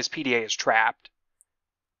scenario, his PDA is trapped.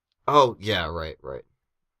 Oh yeah, right.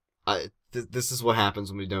 This is what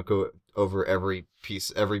happens when we don't go over every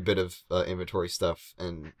bit of inventory stuff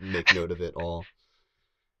and make note of it all.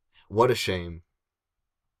 What a shame.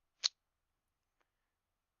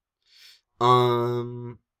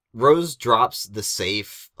 Rose drops the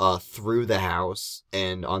safe through the house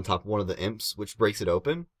and on top of one of the imps, which breaks it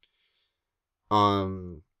open.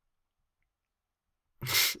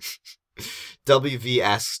 WV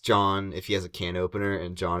asks John if he has a can opener,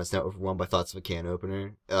 and John is now overwhelmed by thoughts of a can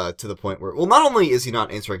opener, to the point where, well, not only is he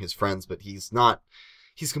not answering his friends, but he's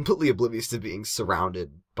completely oblivious to being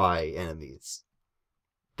surrounded by enemies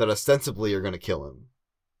that ostensibly are going to kill him.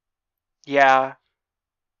 Yeah.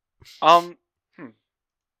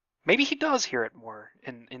 Maybe he does hear it more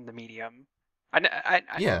in the medium.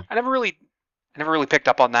 Yeah. I never really picked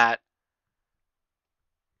up on that.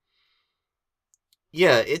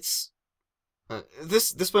 Yeah, it's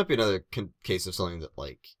this might be another case of something that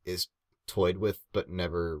like is toyed with but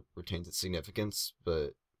never retains its significance.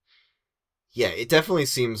 But yeah, it definitely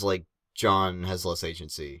seems like John has less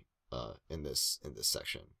agency in this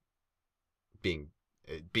section, being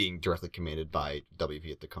directly commanded by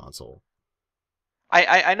WV at the console.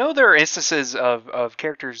 I know there are instances of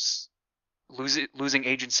characters losing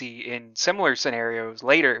agency in similar scenarios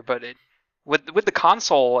later, but with the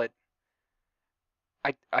console,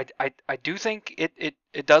 I do think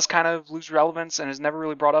it does kind of lose relevance and is never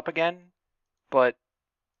really brought up again. But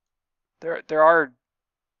there are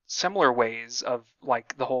similar ways of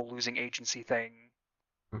like the whole losing agency thing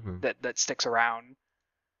Mm-hmm. that sticks around.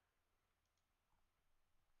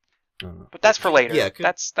 I don't know. But that's for Yeah, later. it could.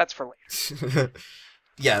 That's for later.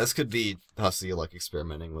 Yeah, this could be Hussey like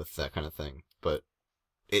experimenting with that kind of thing, but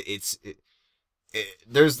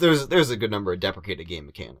there's a good number of deprecated game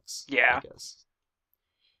mechanics. I Yeah. guess.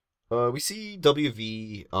 We see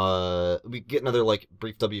WV. We get another like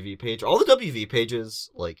brief WV page. All the WV pages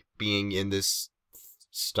like being in this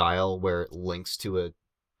style where it links to a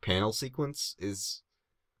panel sequence is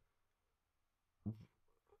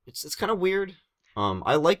it's kind of weird.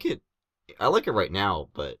 I like it. I like it right now,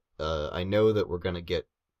 but I know that we're gonna get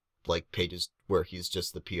like pages where he's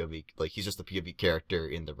just the POV, like he's just the POV character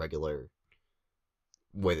in the regular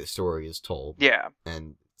way the story is told, Yeah.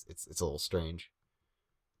 and it's a little strange.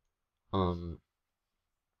 Um,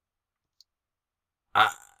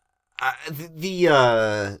 I,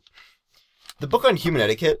 the book on human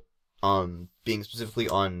etiquette, being specifically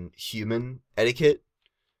on human etiquette,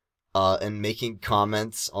 and making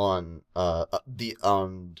comments on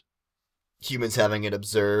the humans having an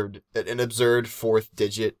absurd fourth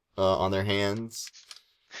digit on their hands.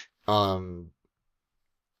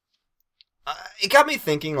 It got me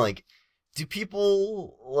thinking, like, do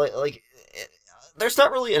people like? There's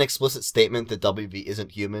not really an explicit statement that WB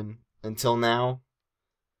isn't human until now,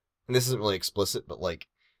 and this isn't really explicit, but like,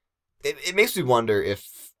 it makes me wonder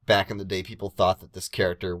if back in the day people thought that this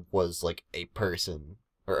character was like a person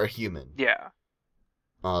or a human. Yeah.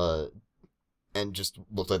 Uh, and just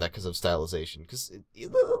looked like that because of stylization. Because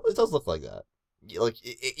it does look like that. Like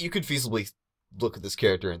you could feasibly look at this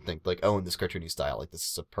character and think like, oh, in this cartoony style, like this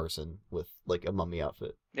is a person with like a mummy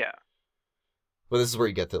outfit. Yeah. But this is where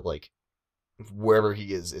you get that like wherever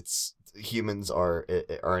he is, it's humans are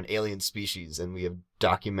an alien species, and we have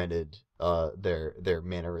documented their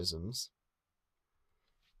mannerisms.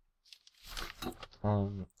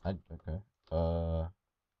 Okay.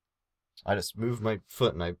 I just moved my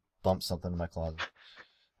foot and I bumped something in my closet.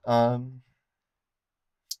 Let's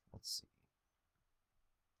see.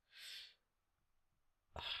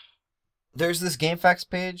 There's this GameFAQs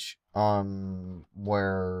page,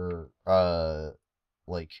 where,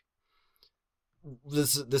 like,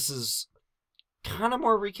 this is kind of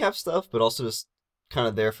more recap stuff, but also just kind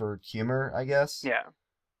of there for humor, I guess. Yeah.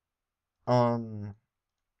 Um,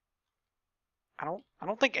 I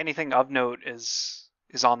don't think anything of note is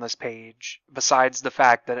on this page besides the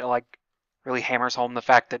fact that it like really hammers home the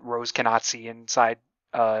fact that Rose cannot see inside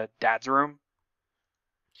Dad's room.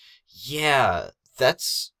 yeah,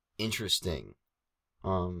 that's interesting.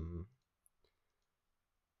 I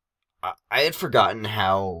had forgotten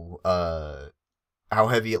how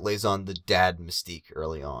heavy it lays on the dad mystique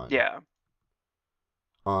early on. Yeah.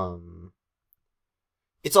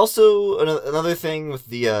 It's also another thing with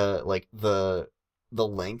the like the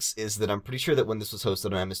links is that I'm pretty sure that when this was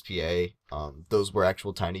hosted on MSPA, those were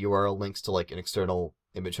actual tinyURL links to like an external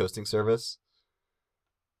image hosting service.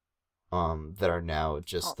 That are now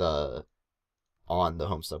just on the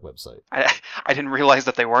Homestuck website. I didn't realize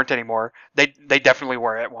that they weren't anymore. They definitely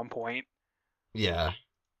were at one point. Yeah.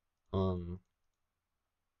 Let's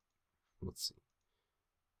see.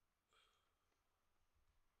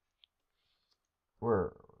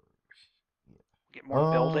 Where Get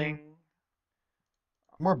more building.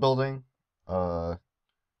 More building.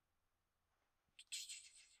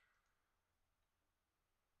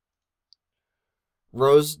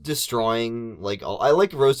 Rose destroying like I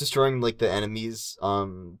like Rose destroying like the enemies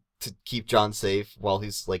to keep John safe while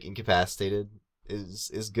he's like incapacitated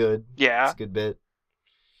is good. Yeah. It's a good bit.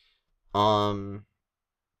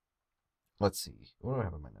 Let's see. What do I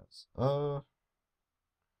have in my notes?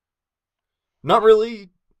 Not really.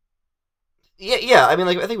 Yeah. I mean,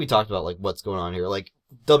 like I think we talked about like what's going on here. Like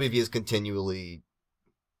WV is continually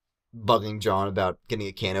bugging John about getting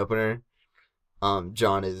a can opener.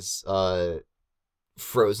 John is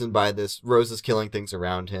frozen by this. Rose is killing things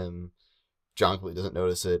around him. John completely doesn't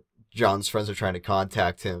notice it. John's friends are trying to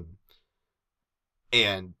contact him,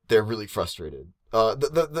 and they're really frustrated.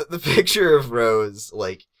 The picture of Rose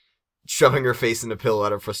like shoving her face in a pillow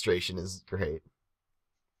out of frustration is great.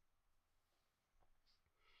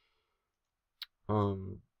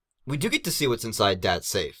 We do get to see what's inside Dad's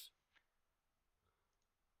safe.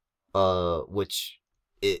 Which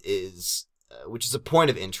is a point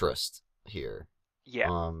of interest here.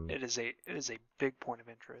 Yeah. It is a big point of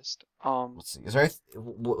interest. Let's see. Is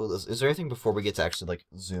there anything before we get to actually like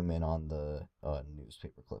zoom in on the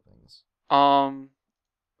newspaper clippings?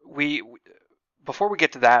 We before we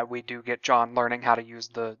get to that, we do get John learning how to use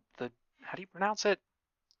the how do you pronounce it?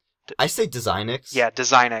 I say Designix. Yeah,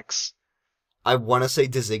 Designix. I want to say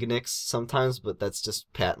Designix sometimes, but that's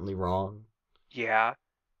just patently wrong. Yeah.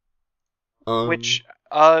 Um, Which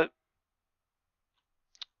I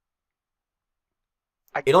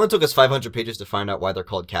it only took us 500 pages to find out why they're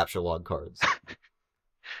called capture log cards.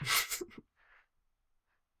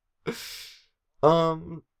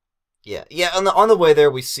 um, yeah. On the way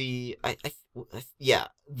there, we see yeah,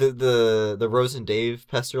 the Rose and Dave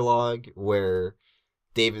pester log where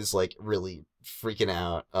Dave is like really freaking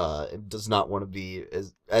out. And does not want to be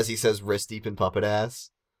as he says wrist deep in puppet ass.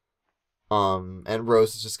 And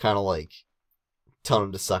Rose is just kind of like telling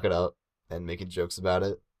him to suck it up and making jokes about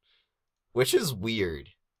it, which is weird.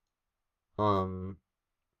 Um,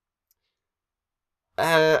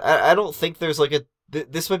 I don't think there's like a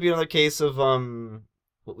this might be another case of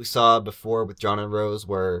what we saw before with John and Rose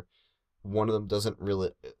where one of them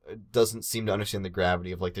doesn't seem to understand the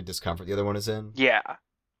gravity of like the discomfort the other one is in. yeah.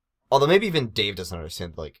 Although maybe even Dave doesn't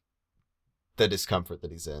understand like the discomfort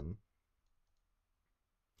that he's in.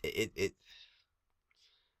 It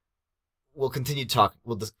we'll continue talk.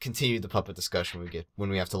 We'll just continue the puppet discussion when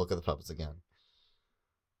we have to look at the puppets again.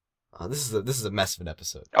 This is a mess of an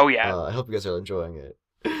episode. Oh yeah. I hope you guys are enjoying it.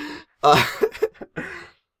 Uh,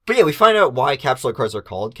 but yeah, we find out why capture log cards are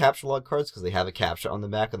called capture log cards because they have a captcha on the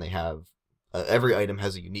back and they have every item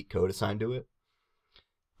has a unique code assigned to it,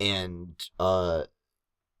 and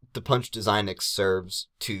the Punch Designix serves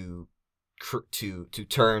to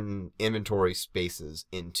turn inventory spaces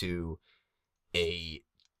into a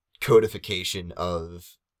codification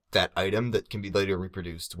of that item that can be later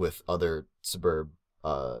reproduced with other Suburb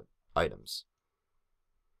items.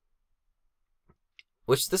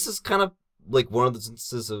 Which this is kind of like one of the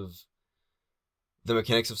instances of the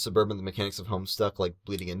mechanics of Suburb and the mechanics of Homestuck like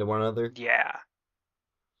bleeding into one another. Yeah.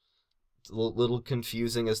 It's a little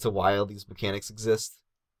confusing as to why all these mechanics exist.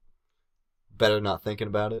 Better not thinking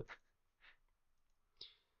about it.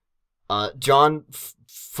 John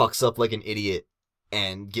fucks up like an idiot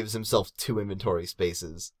and gives himself 2 inventory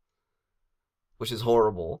spaces, which is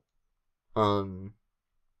horrible.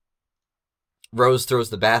 Rose throws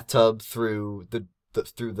the bathtub through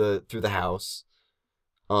the house.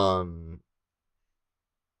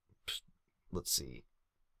 Let's see.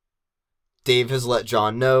 Dave has let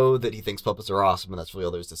John know that he thinks puppets are awesome, and that's really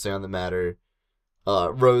all there is to say on the matter.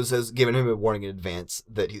 Rose has given him a warning in advance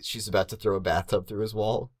that she's about to throw a bathtub through his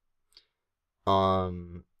wall.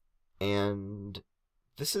 And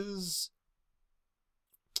this is...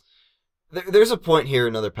 There's a point here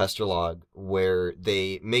in another pester log where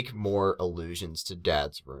they make more allusions to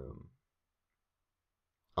Dad's room.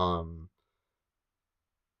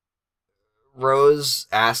 Rose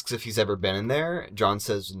asks if he's ever been in there. John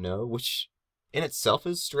says no, which in itself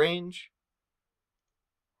is strange.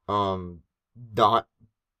 Not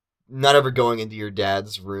ever going into your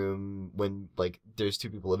dad's room when like there's 2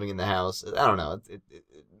 people living in the house. I don't know.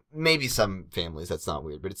 Maybe some families that's not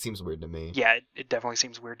weird, but it seems weird to me. Yeah, it definitely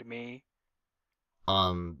seems weird to me.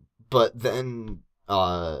 But then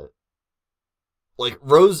like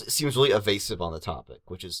Rose seems really evasive on the topic,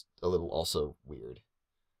 which is a little also weird.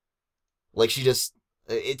 Like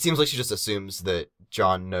it seems like she just assumes that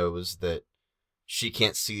John knows that she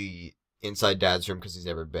can't see inside Dad's room because he's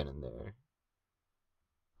never been in there.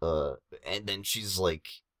 And then she's like,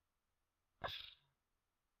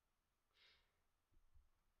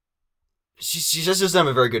 she just doesn't have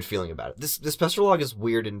a very good feeling about it. This pester log is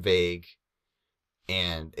weird and vague,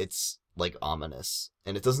 and it's like ominous,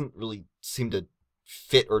 and it doesn't really seem to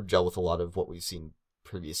fit or gel with a lot of what we've seen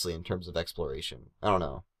previously in terms of exploration. I don't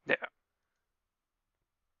know. Yeah.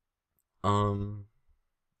 Where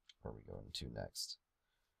are we going to next?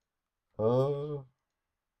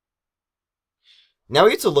 Now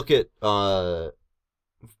we get to look at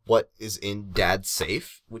what is in Dad's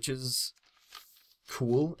safe, which is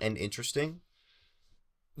cool and interesting.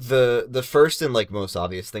 The first and like most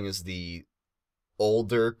obvious thing is the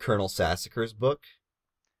older Colonel Sassacre's book,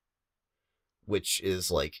 which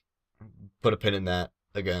is like put a pin in that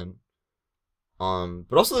again.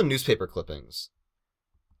 But also the newspaper clippings.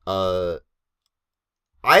 I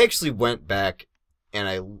actually went back and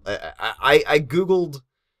I googled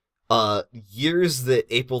years that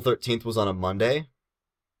April 13th was on a Monday.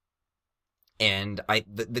 And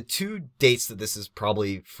the 2 dates that this is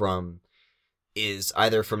probably from is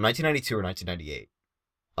either from 1992 or 1998.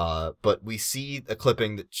 But we see a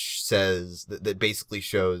clipping that says that basically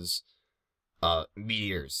shows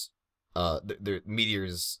meteors. The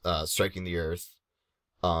meteors striking the Earth.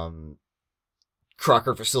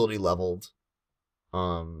 Crocker facility leveled.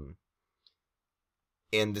 And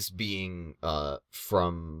this being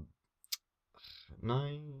from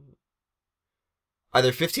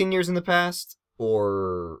either 15 years in the past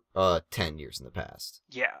or 10 years in the past,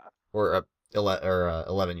 Yeah. or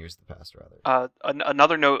 11 years in the past rather.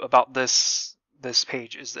 Another note about this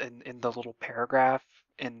page is in the little paragraph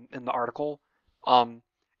in the article.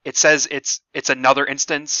 It says it's another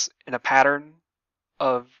instance in a pattern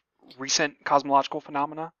of recent cosmological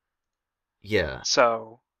phenomena. Yeah.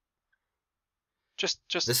 So just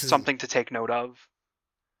This is something to take note of.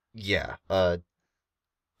 yeah.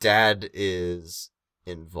 Dad is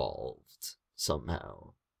involved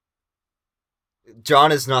somehow.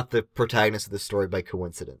 John is not the protagonist of the story by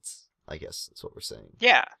coincidence, I guess that's what we're saying.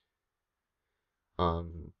 Yeah.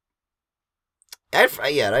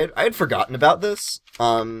 I'd forgotten about this.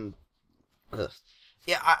 Yeah,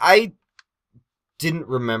 I didn't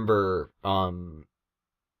remember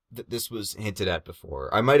that this was hinted at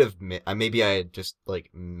before. I might have maybe I had just like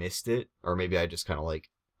missed it, or maybe I just kind of like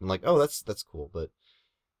I'm like, oh, that's cool, but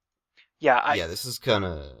Yeah, yeah, this is kind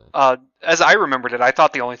of as I remembered it, I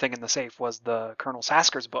thought the only thing in the safe was the Colonel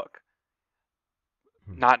Sasker's book,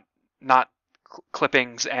 not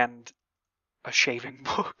clippings and a shaving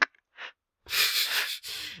book.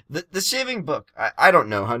 the shaving book. I don't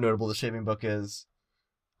know how notable the shaving book is.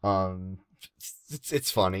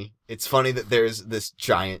 It's funny. It's funny that there's this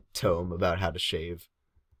giant tome about how to shave.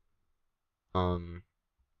 And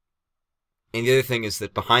the other thing is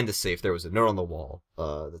that behind the safe there was a note on the wall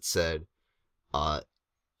that said,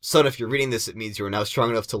 son, if you're reading this, it means you are now strong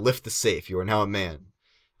enough to lift the safe. You are now a man.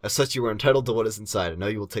 As such, you are entitled to what is inside. I know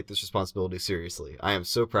you will take this responsibility seriously. I am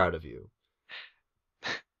so proud of you.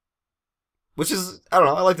 Which is, I don't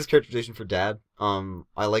know, I like this characterization for Dad.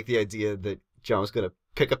 I like the idea that John was going to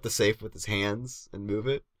pick up the safe with his hands and move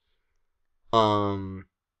it. But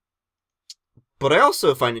I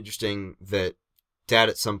also find interesting that Dad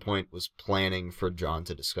at some point was planning for John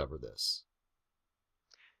to discover this.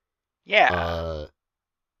 Yeah.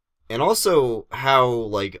 And also how,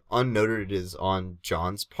 like, unnoted it is on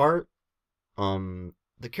John's part. The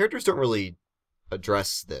characters don't really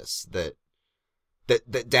address this, that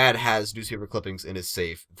Dad has newspaper clippings in his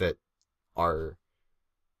safe that are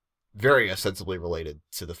very ostensibly related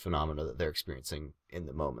to the phenomena that they're experiencing in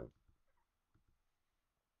the moment.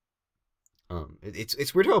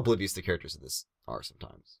 It's weird how oblivious the characters of this are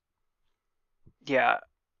sometimes. Yeah.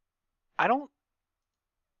 I don't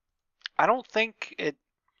think it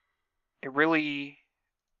really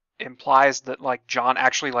implies that like John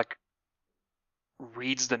actually like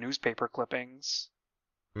reads the newspaper clippings.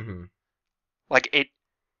 Mm-hmm. Like it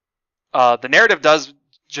the narrative does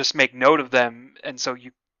just make note of them, and so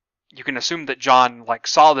you can assume that John like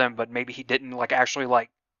saw them, but maybe he didn't like actually like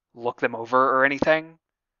look them over or anything.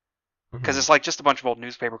 Because it's like just a bunch of old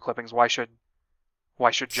newspaper clippings. Why should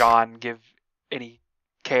John give any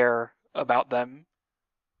care about them?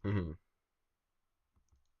 Mm-hmm.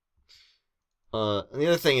 And the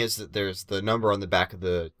other thing is that there's the number on the back of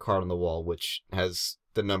the card on the wall, which has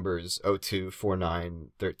the numbers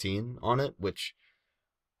 024913 on it, which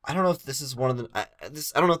I don't know if this is one of the I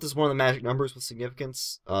don't know if this is one of the magic numbers with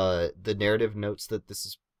significance. The narrative notes that this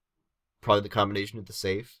is probably the combination of the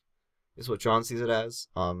safe, is what John sees it as.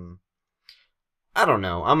 I don't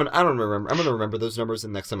know. I'm gonna remember those numbers,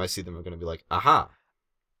 and next time I see them, I'm gonna be like, aha.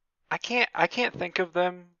 I can't think of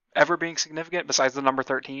them ever being significant besides the number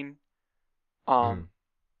 13. I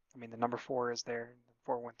mean the number 4 is there,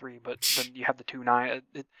 413, but then you have the 29.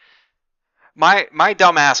 My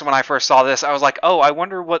dumbass, when I first saw this, I was like, oh, I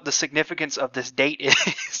wonder what the significance of this date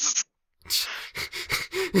is.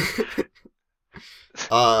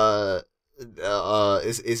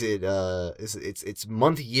 It's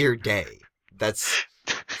month year day. That's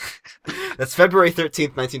February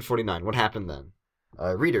 13th, 1949. What happened then?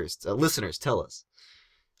 Readers, listeners, tell us.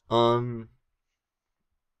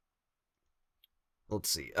 Let's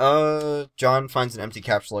see. John finds an empty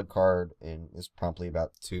capsule card and is promptly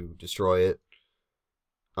about to destroy it.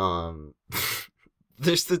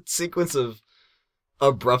 There's the sequence of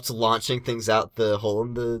abrupt launching things out the hole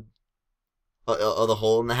in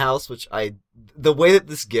the house, which the way that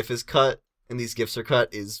this GIF is cut and these GIFs are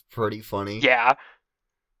cut is pretty funny. Yeah.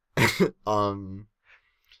 The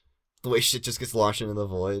way shit just gets launched into the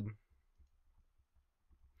void.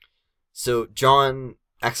 So John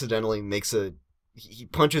accidentally he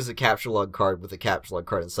punches a capture log card with a capture log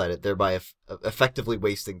card inside it, thereby effectively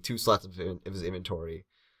wasting 2 slots of his inventory.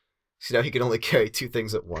 So now he can only carry 2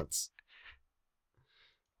 things at once.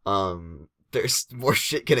 There's more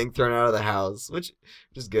shit getting thrown out of the house, which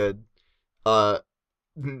is good.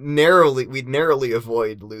 We'd narrowly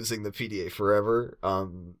avoid losing the PDA forever.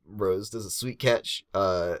 Rose does a sweet catch.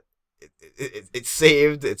 It's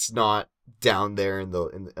saved. It's not down there in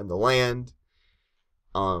the land.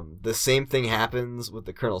 The same thing happens with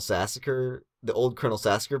the the old Colonel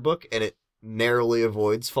Sassacre book, and it narrowly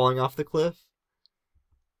avoids falling off the cliff.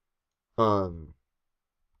 There's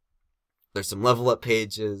some level up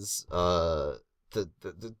pages. The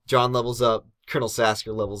John levels up. Colonel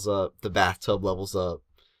Sassacre levels up. The bathtub levels up.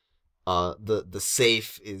 The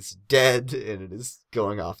safe is dead and it is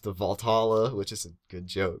going off to Valhalla, which is a good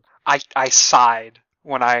joke. I sighed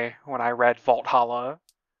when I read Valhalla.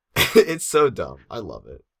 It's so dumb. I love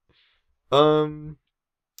it.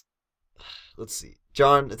 Let's see.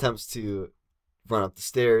 John attempts to run up the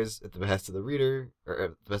stairs at the behest of the reader, or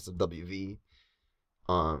at the behest of WV.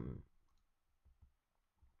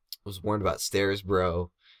 Was warned about stairs,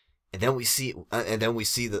 bro. And then we see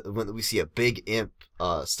a big imp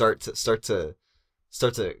start to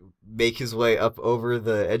make his way up over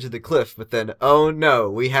the edge of the cliff. But then, oh no,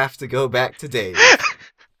 we have to go back to Dave.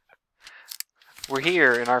 We're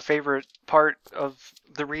here in our favorite part of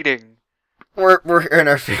the reading. We're in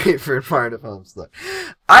our favorite part of Homestuck.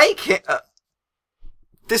 I can't.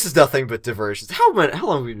 This is nothing but diversions. How long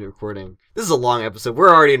have we been recording? This is a long episode.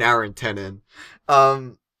 We're already an hour and 10 in.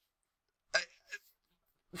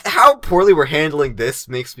 How poorly we're handling this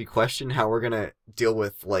makes me question how we're gonna deal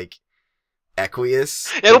with like Equius.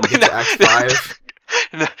 It'll be Act 5.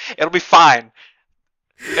 It'll be fine.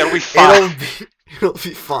 It'll be fine. It'll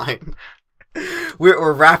be fine.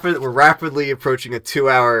 We're rapidly approaching a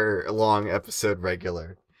 2-hour long episode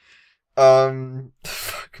regular.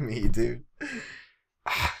 Fuck me, dude.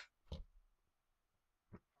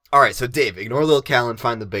 All right, so Dave, ignore Lil Cal and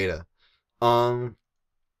find the beta.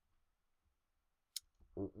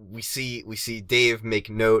 We see Dave make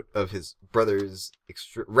note of his brother's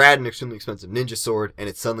rad and extremely expensive ninja sword, and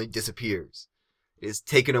it suddenly disappears. It is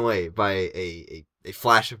taken away by a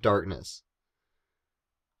flash of darkness.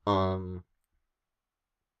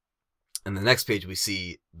 And the next page we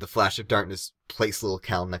see the flash of darkness place Lil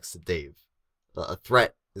Cal next to Dave. A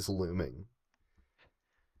threat is looming.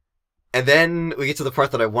 And then we get to the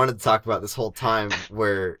part that I wanted to talk about this whole time,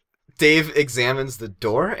 where Dave examines the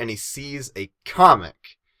door and he sees a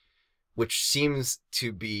comic, which seems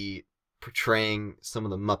to be portraying some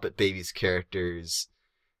of the Muppet Babies characters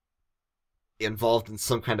involved in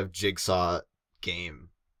some kind of Jigsaw game.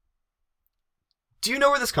 Do you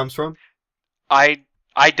know where this comes from? I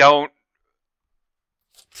don't.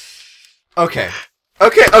 Okay,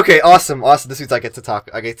 awesome. This means I get to talk.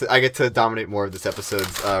 I get to dominate more of this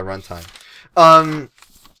episode's runtime.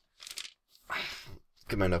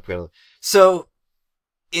 Get my notebook. So,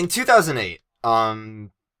 in 2008, the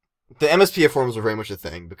MSPA forums were very much a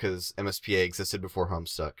thing because MSPA existed before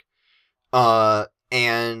Homestuck,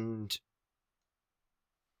 and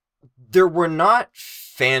there were not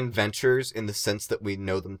fan ventures in the sense that we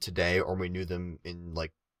know them today, or we knew them in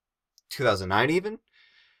like 2009 even.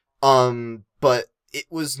 But it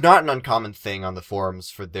was not an uncommon thing on the forums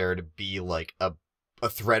for there to be like a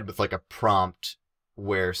thread with like a prompt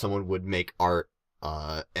where someone would make art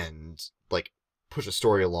and like push a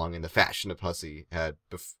story along in the fashion of Hussey had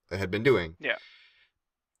been doing. Yeah.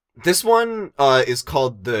 This one is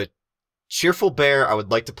called the Cheerful Bear I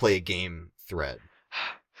Would Like to Play a Game thread.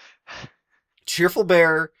 Cheerful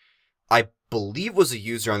Bear, I believe, was a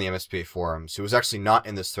user on the MSPA forums who was actually not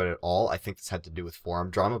in this thread at all. I think this had to do with forum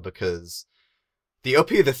drama because the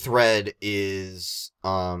OP of the thread is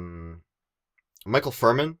Michael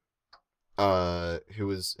Furman, who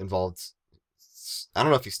was involved. I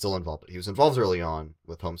don't know if he's still involved, but he was involved early on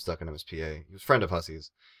with Homestuck and MSPA. He was a friend of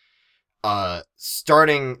Hussey's.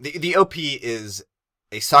 Starting the OP is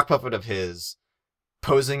a sock puppet of his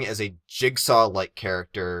posing as a Jigsaw-like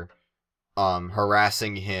character,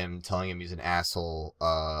 harassing him, telling him he's an asshole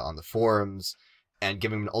on the forums, and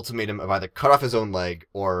giving him an ultimatum of either cut off his own leg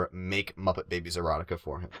or make Muppet Babies erotica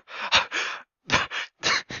for him.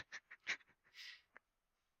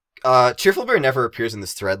 Cheerful Bear never appears in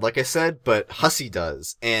this thread, like I said, but Hussey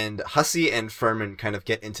does, and Hussey and Furman kind of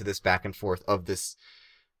get into this back and forth of this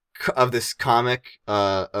comic,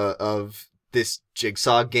 of this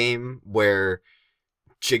Jigsaw game where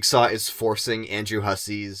Jigsaw is forcing Andrew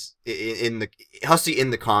Hussey in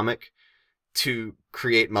the comic to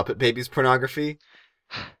create Muppet Babies pornography,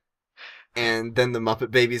 and then the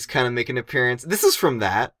Muppet Babies kind of make an appearance. This is from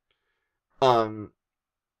that.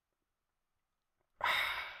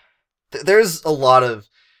 There's a lot of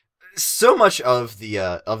so much of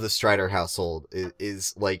the Strider household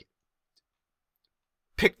is like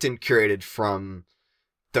picked and curated from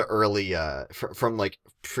the early from like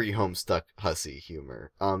pre-Homestuck Hussey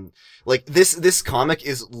humor. Like this comic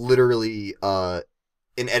is literally an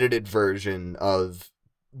edited version of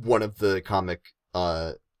one of the comics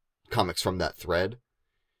from that thread.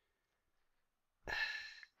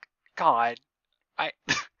 God, I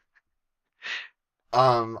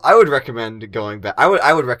I would recommend going back.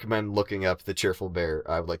 I would recommend looking up the Cheerful Bear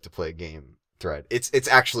I would like to play a game thread. It's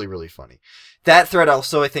actually really funny. That thread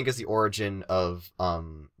also I think is the origin of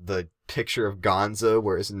the picture of Gonzo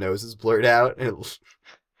where his nose is blurred out.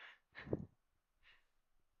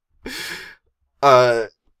 uh,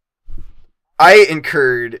 I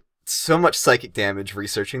incurred so much psychic damage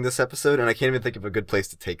researching this episode, and I can't even think of a good place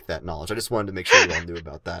to take that knowledge. I just wanted to make sure you all knew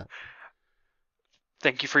about that.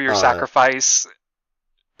 thank you for your Uh, sacrifice.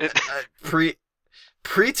 pre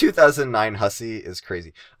 2009 Hussy is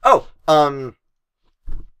crazy. Oh,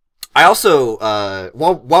 I also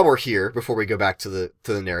while we're here, before we go back to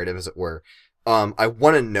the narrative as it were, I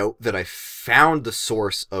want to note that I found the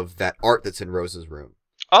source of that art that's in Rose's room.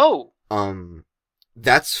 Oh,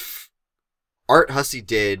 That's art Hussy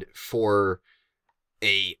did for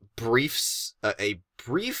a brief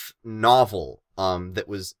novel that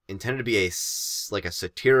was intended to be like a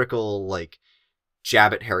satirical like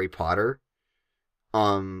jab at Harry Potter,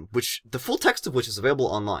 which the full text of which is available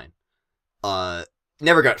online.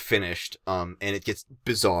 Never got finished, and it gets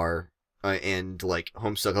bizarre and like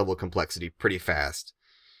Homestuck level complexity pretty fast.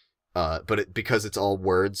 But because it's all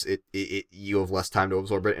words, it you have less time to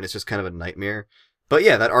absorb it, and it's just kind of a nightmare. But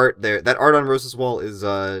yeah, that art on Rose's wall is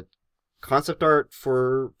concept art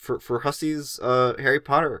for Hussy's Harry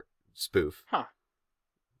Potter spoof. Huh.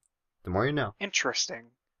 The more you know.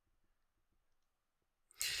 Interesting.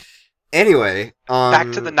 Anyway,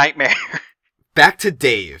 Back to the nightmare. back to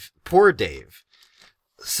Dave. Poor Dave.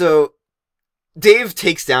 So, Dave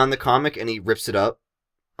takes down the comic and he rips it up,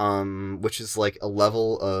 which is like a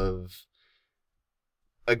level of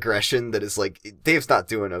aggression that is like, Dave's not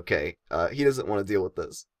doing okay. He doesn't want to deal with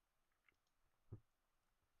this.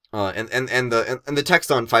 And the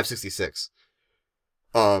text on 566.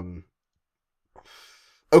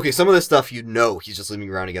 Okay, some of this stuff he's just leaving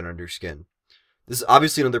around to get under your skin. This is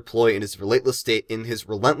obviously another ploy in his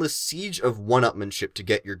relentless siege of one-upmanship to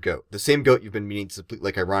get your goat. The same goat you've been meaning to complete,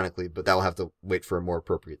 like, ironically, but that will have to wait for a more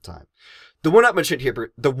appropriate time. The one-upmanship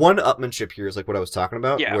here is like what I was talking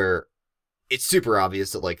about, Yeah. where it's super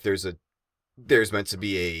obvious that like there's meant to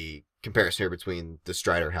be a comparison here between the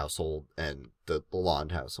Strider household and the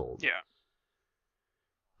Lalonde household. Yeah.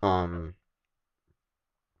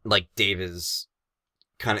 Like Dave is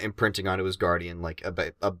kind of imprinting onto his guardian like a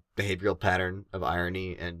behavioral pattern of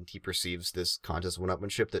irony, and he perceives this conscious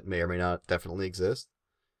one-upmanship that may or may not definitely exist.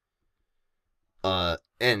 And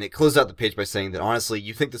it closed out the page by saying that honestly,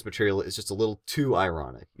 you think this material is just a little too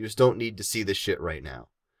ironic. You just don't need to see this shit right now.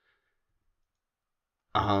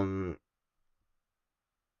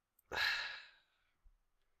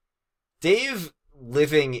 Dave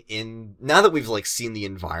living in, now that we've like seen the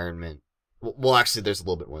environment. Well, actually, there's a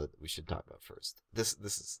little bit more that we should talk about first. This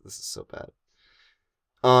is so bad.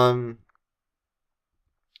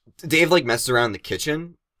 Dave like messes around in the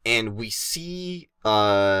kitchen, and we see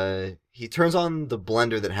he turns on the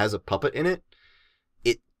blender that has a puppet in it.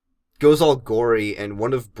 It goes all gory, and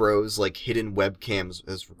one of Bro's like hidden webcams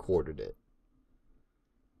has recorded it.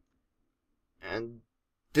 And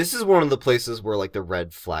this is one of the places where like the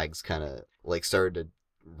red flags kind of like started to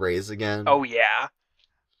raise again. Oh yeah.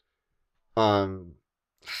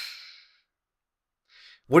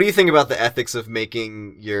 What do you think about the ethics of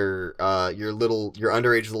making your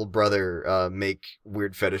underage little brother make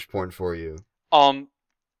weird fetish porn for you?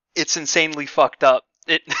 It's insanely fucked up.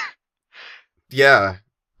 It. Yeah.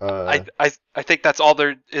 I think that's all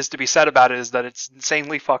there is to be said about it, is that it's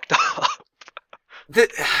insanely fucked up.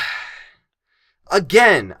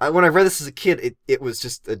 Again, when I read this as a kid, it was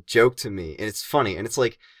just a joke to me, and it's funny, and it's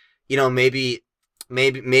like, maybe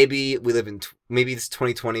we live in maybe it's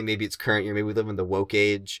 2020, maybe it's current year, maybe we live in the woke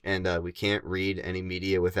age, and we can't read any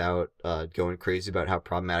media without going crazy about how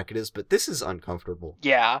problematic it is. But this is uncomfortable.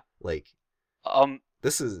 Yeah. Like,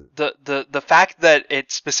 this is the fact that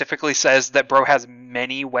it specifically says that Bro has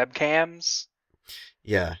many webcams.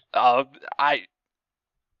 Yeah.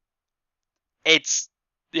 It's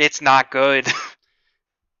not good.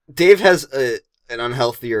 Dave has an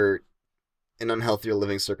unhealthier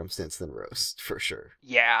living circumstance than Rose, for sure.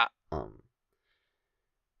 Yeah.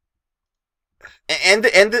 And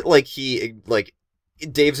that like he like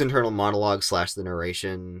Dave's internal monologue / the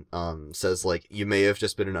narration says like, you may have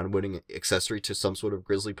just been an unwitting accessory to some sort of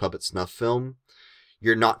grisly puppet snuff film.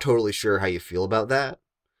 You're not totally sure how you feel about that.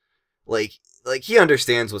 Like he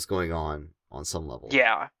understands what's going on some level.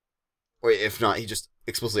 Yeah. Or if not, he just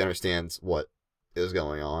explicitly understands what is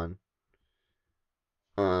going on.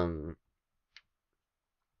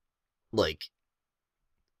 Like,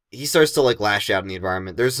 he starts to like lash out in the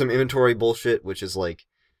environment. There's some inventory bullshit, which is like,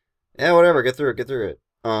 Yeah, whatever. Get through it. Get through it.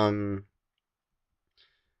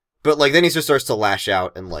 But like then he just starts to lash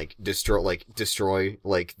out and like destroy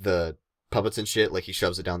like the puppets and shit. Like he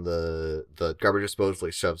shoves it down the garbage disposal.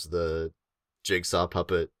 He shoves the jigsaw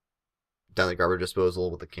puppet down the garbage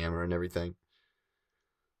disposal with the camera and everything.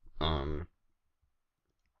 Um.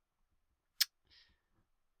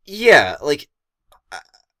 Yeah, like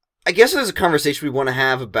I guess there's a conversation we want to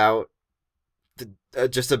have about the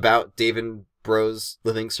just about David Bro's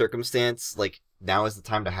living circumstance. Like now is the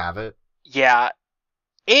time to have it. Yeah,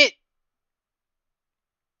 it.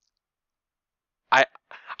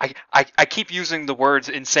 I I keep using the words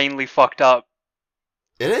insanely fucked up,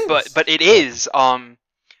 It but is. it is.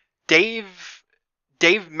 Dave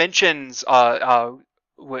Dave mentions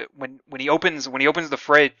when he opens the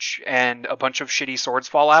fridge and a bunch of shitty swords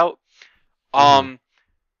fall out. Mm-hmm. Um,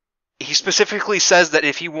 he specifically says that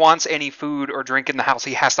if he wants any food or drink in the house,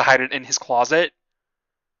 he has to hide it in his closet.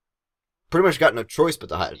 Pretty much got no choice but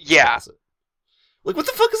to hide it in his Yeah, closet. Like what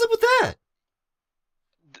the fuck is up with that?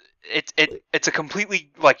 Like, it's a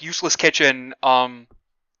completely like useless kitchen.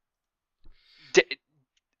 D-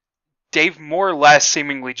 Dave more or less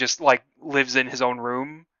seemingly just like lives in his own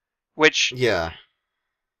room, which yeah.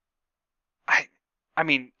 I I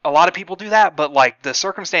mean a lot of people do that, but like the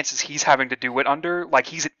circumstances he's having to do it under, like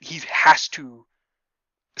he has to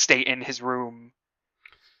stay in his room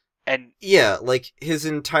and Yeah, like his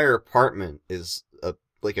entire apartment is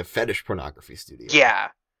like a fetish pornography studio. yeah,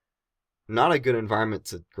 Not a good environment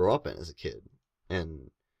to grow up in as a kid,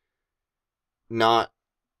 and not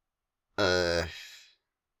uh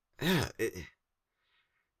yeah,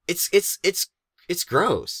 it's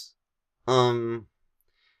gross. Um,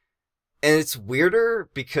 and it's weirder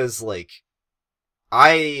because like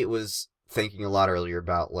I was thinking a lot earlier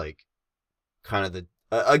about like kind of the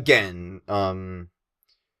again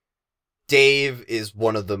Dave is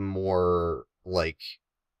one of the more like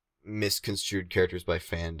misconstrued characters by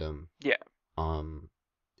fandom. yeah, Um,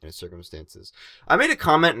 in his circumstances. I made a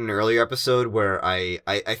comment in an earlier episode where I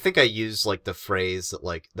think I used like the phrase that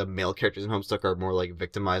like the male characters in Homestuck are more like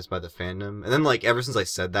victimized by the fandom, and then like ever since I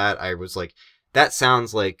said that, I was like, that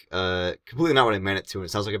sounds like completely not what I meant it to, and it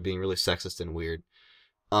sounds like I'm being really sexist and weird.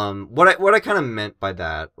 What I kind of meant by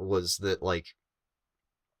that was that like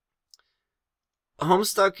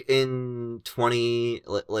Homestuck in 20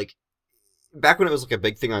 like back when it was like a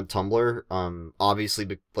big thing on Tumblr,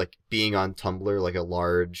 obviously like being on Tumblr like a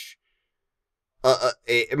large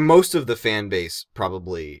most of the fan base,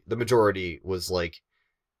 probably the majority, was like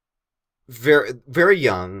very very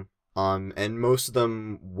young, and most of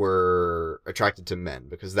them were attracted to men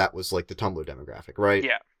because that was like the Tumblr demographic, right?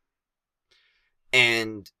 yeah,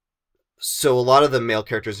 And so a lot of the male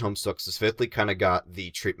characters in Homestuck specifically kind of got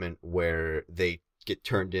the treatment where they get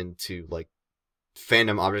turned into like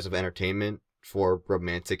fandom objects of entertainment for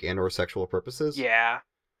romantic and or sexual purposes. yeah,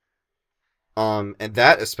 And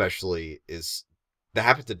that especially is that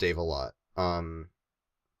happens to Dave a lot.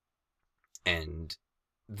 And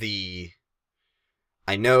the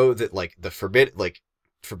I know that like the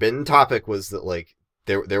forbidden topic was that like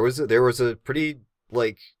there was a pretty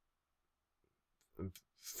like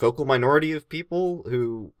vocal minority of people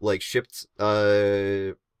who like shipped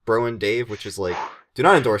Bro and Dave, which is like, do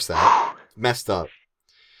not endorse that. It's messed up.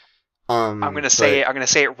 But I'm gonna say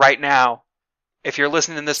it right now. If you're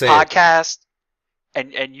listening to this say it. podcast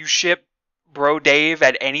and you ship Bro Dave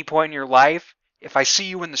at any point in your life, if I see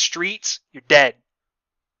you in the streets, you're dead.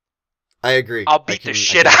 I agree. I'll I beat the can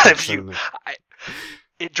shit make out that of you. sentiment.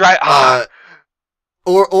 It drive.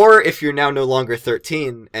 Or if you're now no longer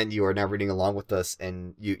 13 and you are now reading along with us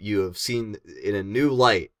and you have seen in a new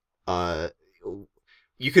light, uh,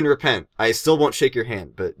 you can repent. I still won't shake your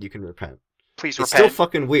hand, but you can repent. Please It's still repent.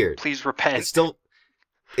 fucking weird. Please repent.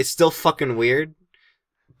 It's still fucking weird,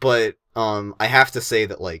 but I have to say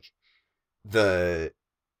that like the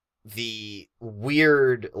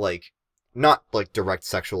weird like not like direct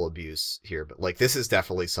sexual abuse here, but like this is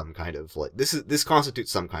definitely some kind of like this constitutes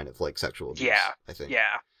some kind of like sexual abuse. Yeah. I think.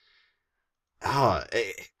 Yeah. Ah,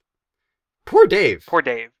 poor Dave. Poor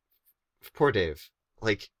Dave. Poor Dave.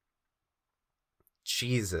 Like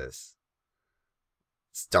Jesus,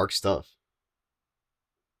 it's dark stuff.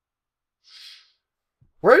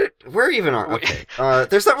 Where even are okay?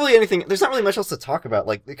 There's not really anything. There's not really much else to talk about.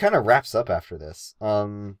 Like it kind of wraps up after this.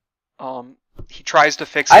 He tries to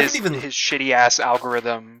fix I his haven't even. his shitty ass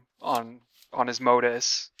algorithm on his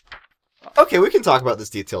Modus. Okay, we can talk about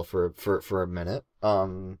this detail for a minute.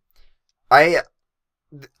 I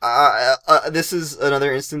this is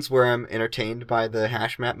another instance where I'm entertained by the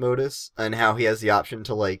hash map modus and how he has the option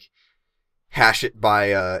to like hash it by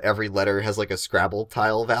every letter has like a Scrabble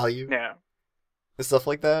tile value Yeah. and stuff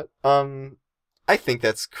like that. I think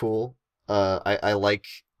that's cool. I like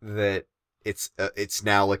that it's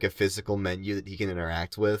now like a physical menu that he can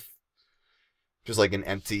interact with. There's like an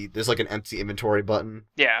empty inventory button.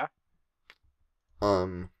 Yeah.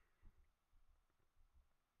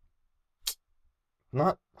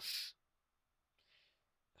 Not.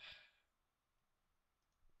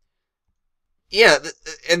 Yeah,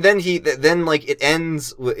 and then then like it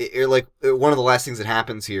ends like one of the last things that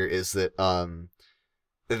happens here is that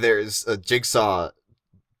there's a Jigsaw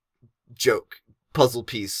joke puzzle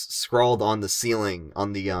piece scrawled on the ceiling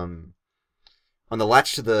on the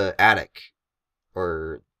latch to the attic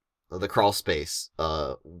or the crawl space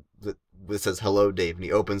that says "Hello, Dave," and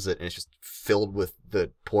he opens it and it's just filled with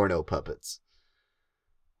the porno puppets.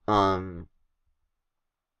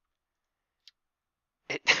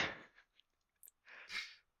 It.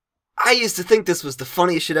 I used to think this was the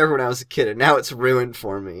funniest shit ever when I was a kid, and now it's ruined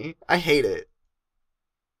for me. I hate it.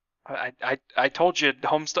 I told you,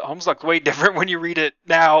 Homestuck's way different when you read it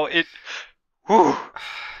now. It. Whew.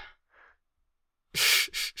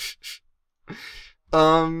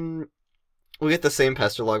 We get the same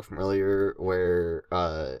pester log from earlier where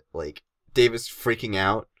like Dave is freaking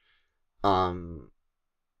out, and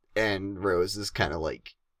Rose is kind of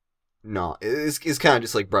like is kind of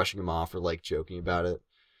just like brushing him off or like joking about it.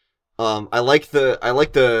 I like the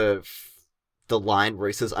line where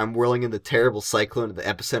he says, "I'm whirling in the terrible cyclone at the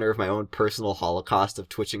epicenter of my own personal holocaust of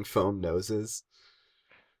twitching foam noses."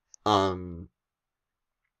 That's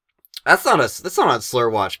not on Slur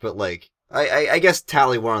Watch, but like I guess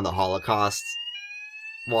tally one on the Holocaust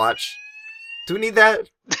watch. Do we need that?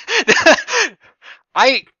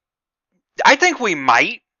 I think we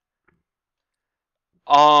might.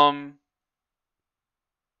 I'm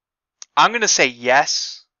gonna say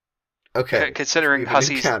yes. Okay. Considering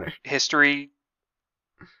Hussey's history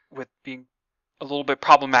with being a little bit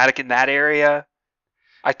problematic in that area,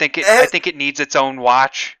 I think it needs its own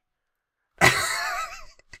watch.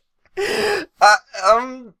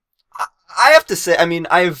 I have to say, I mean,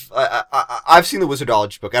 I've seen the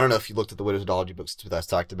Wizardology book. I don't know if you looked at the Wizardology books since we last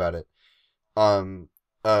talked about it.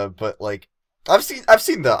 But like, I've seen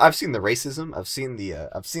the racism. I've seen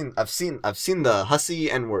the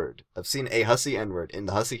Hussey N-word. I've seen a Hussey N-word in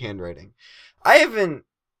the Hussey handwriting. I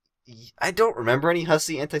don't remember any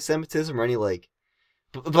Hussey anti-Semitism or any like,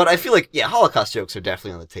 but I feel like, yeah, Holocaust jokes are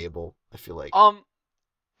definitely on the table. I feel like.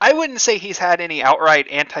 I wouldn't say he's had any outright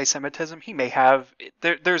anti-Semitism. He may have.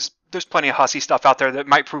 There's plenty of Hussey stuff out there that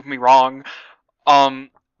might prove me wrong.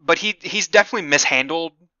 But he's definitely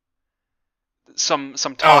mishandled some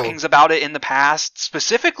talkings about it in the past,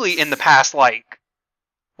 specifically in the past like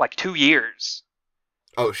 2 years.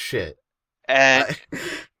 Oh shit. And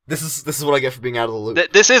this is what I get for being out of the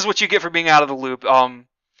loop. This is what you get for being out of the loop.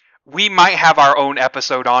 We might have our own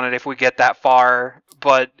episode on it if we get that far,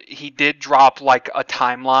 but he did drop like a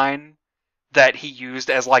timeline that he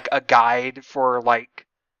used as like a guide for like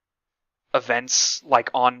events like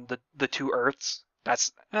on the two Earths.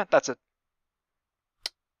 That's it.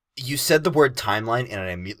 You said the word timeline, and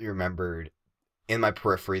I immediately remembered in my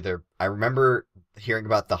periphery there. I remember hearing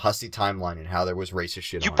about the Hussey timeline and how there was racist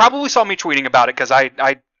shit. You probably saw me tweeting about it because I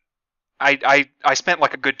spent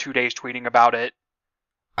like a good 2 days tweeting about it.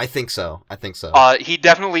 I think so. He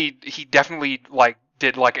definitely like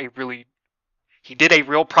did like a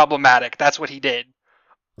real problematic. That's what he did.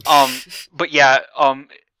 But yeah.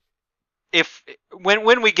 If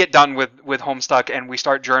when we get done with Homestuck and we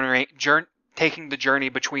start taking the journey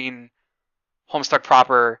between Homestuck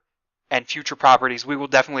proper and future properties, we will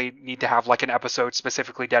definitely need to have like an episode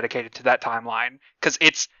specifically dedicated to that timeline because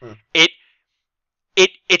it's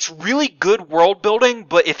really good world building,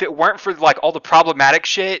 but if it weren't for like all the problematic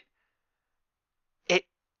shit,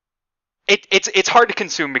 it's hard to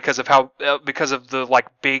consume because of the like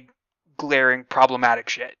big glaring problematic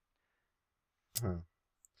shit.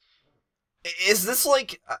 Is this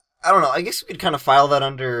like, I don't know, I guess we could kind of file that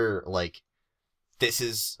under like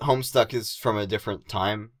Homestuck is from a different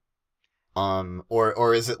time,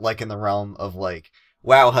 or is it like in the realm of like,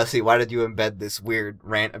 wow, Hussey, why did you embed this weird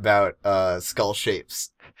rant about skull shapes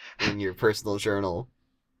in your personal journal?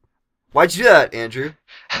 Why'd you do that, Andrew?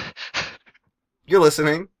 You're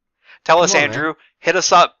listening. Tell us, Andrew. Man. Hit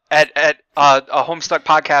us up at a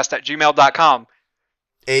homestuckpodcast@gmail.com.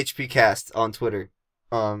 HPcast on Twitter.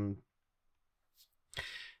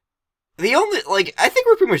 The only, like, I think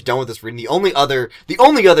we're pretty much done with this reading. The only other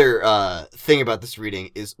thing about this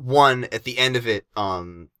reading is, one, at the end of it,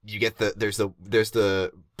 you get there's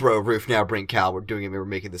the bro, Roof, now bring Cal, we're doing it, we're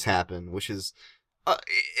making this happen, which is,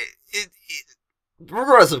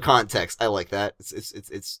 regardless of context, I like that.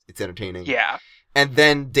 It's entertaining. Yeah. And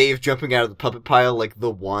then Dave jumping out of the puppet pile like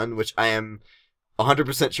the one, which I am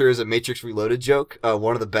 100% sure is a Matrix Reloaded joke.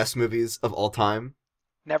 One of the best movies of all time.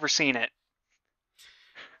 Never seen it.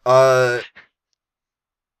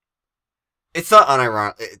 It's not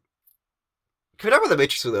unironic. Can we talk about the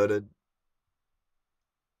Matrix Reloaded?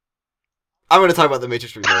 I'm going to talk about the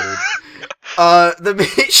Matrix Reloaded. The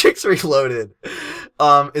Matrix Reloaded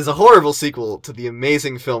is a horrible sequel to the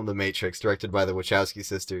amazing film The Matrix, directed by the Wachowski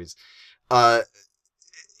sisters.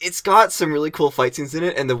 It's got some really cool fight scenes in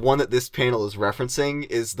it, and the one that this panel is referencing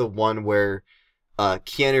is the one where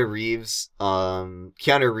Keanu Reeves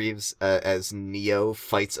as Neo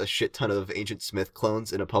fights a shit ton of Agent Smith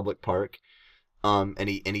clones in a public park. And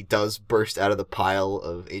he does burst out of the pile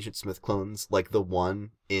of Agent Smith clones like the one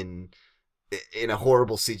in a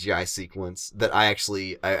horrible CGI sequence that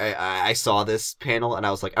I saw this panel and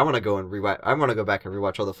I was like, I want to go back and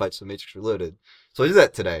rewatch all the fights from Matrix Reloaded. So I did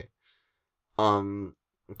that today.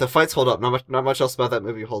 The fights hold up. Not much else about that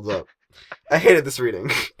movie holds up. I hated this reading.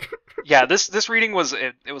 Yeah, this reading was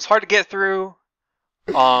it was hard to get through.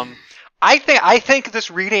 I think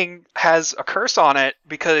this reading has a curse on it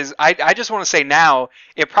because I just want to say now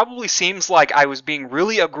it probably seems like I was being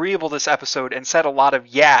really agreeable this episode and said a lot of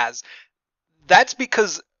yas. That's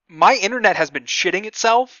because my internet has been shitting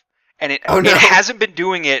itself and it hasn't been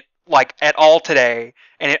doing it like at all today,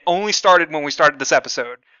 and it only started when we started this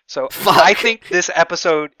episode. So Fuck. I think this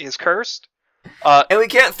episode is cursed. And we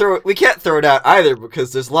can't throw it out either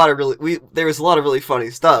because there's a lot of really funny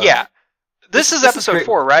stuff. Yeah. This is episode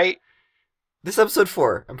 4, right? This is episode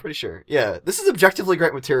 4, I'm pretty sure. Yeah, this is objectively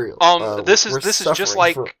great material. This is just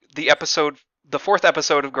like the 4th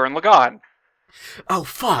episode of Gurren Lagann. Oh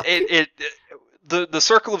fuck! The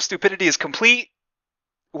circle of stupidity is complete.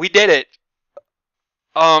 We did it.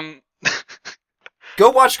 Go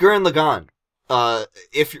watch Gurren Lagann.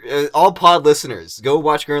 If all pod listeners, go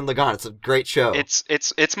watch Gurren Lagann. It's a great show.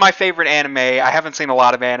 It's my favorite anime. I haven't seen a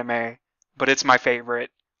lot of anime, but it's my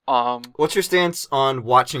favorite. What's your stance on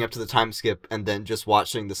watching up to the time skip and then just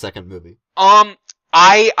watching the second movie? I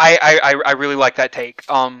really like that take.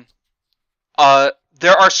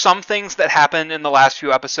 There are some things that happen in the last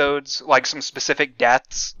few episodes, like some specific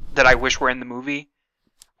deaths that I wish were in the movie.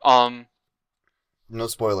 No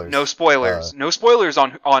spoilers. No spoilers. No spoilers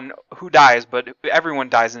on who dies, but everyone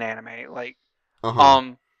dies in anime. Like,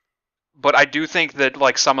 but I do think that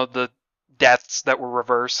like some of the deaths that were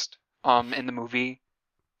reversed in the movie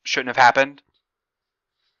shouldn't have happened.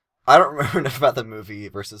 I don't remember enough about the movie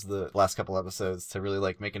versus the last couple episodes to really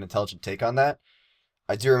like make an intelligent take on that.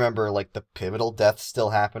 I do remember like the pivotal deaths still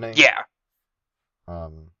happening. Yeah.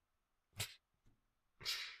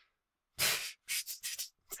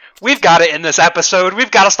 We've got it in this episode.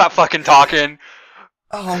 We've got to stop fucking talking.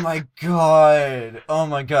 Oh my god.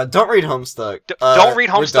 Don't read Homestuck. Don't read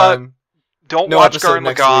Homestuck. Don't watch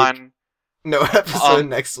Gurren Lagann. No episode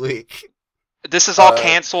next week. This is all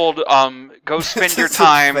canceled. Go spend your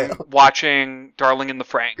time watching Darling in the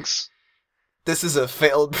Franxx. This is a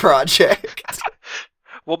failed project.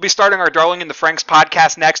 We'll be starting our Darling in the Franxx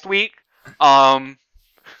podcast next week.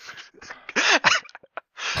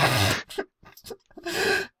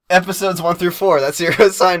 Episodes 1 through 4. That's your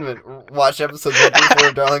assignment. Watch episodes 1 through 4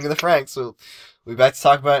 of Darling in the Franxx. We'll be back to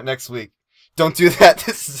talk about it next week. Don't do that.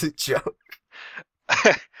 This is a joke.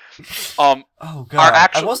 Oh god.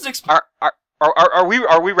 I wasn't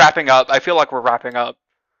Are we wrapping up? I feel like we're wrapping up.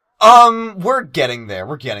 We're getting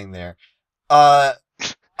there.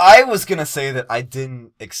 I was gonna say that I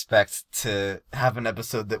didn't expect to have an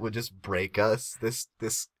episode that would just break us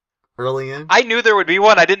this early in. I knew there would be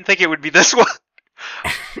one. I didn't think it would be this one.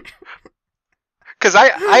 Because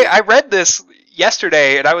I read this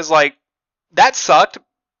yesterday and I was like, that sucked.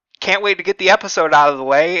 Can't wait to get the episode out of the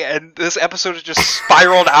way. And this episode has just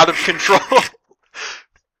spiraled out of control.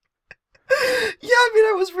 Yeah, I mean,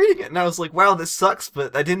 I was reading it and I was like, wow, this sucks,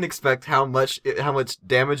 but I didn't expect how much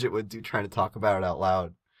damage it would do trying to talk about it out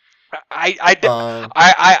loud. I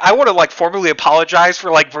want to like formally apologize for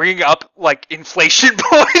like bringing up like inflation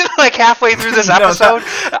point like halfway through this episode.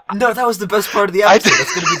 No, that was the best part of the episode.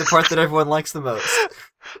 That's going to be the part that everyone likes the most.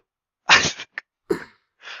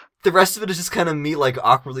 The rest of it is just kind of me like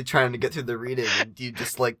awkwardly trying to get through the reading and you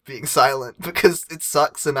just like being silent because it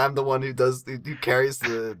sucks and I'm the one who carries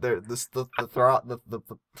the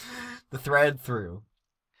thread through.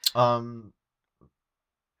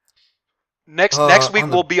 Next week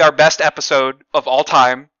will be our best episode of all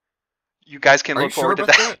time. You guys can look forward to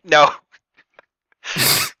that. No.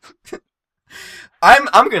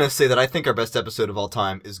 I'm gonna say that I think our best episode of all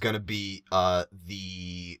time is gonna be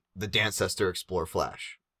the Dancester Explore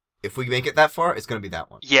Flash. If we make it that far, it's gonna be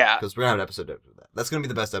that one. Yeah. Because we're gonna have an episode after that. That's gonna be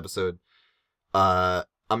the best episode. I'm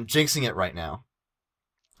jinxing it right now.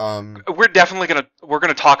 We're definitely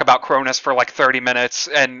gonna talk about Cronus for like 30 minutes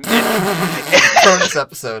and Cronus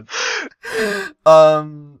episode.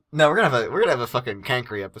 No, we're gonna have a fucking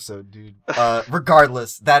Cankry episode, dude.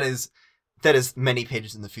 Regardless, that is many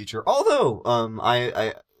pages in the future. Although,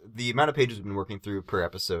 I the amount of pages we've been working through per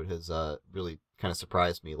episode has really kind of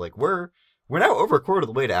surprised me. Like we're now over a quarter of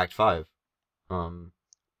the way to Act 5. We'll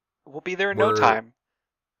be there in no time.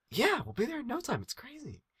 Yeah, we'll be there in no time. It's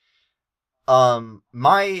crazy. What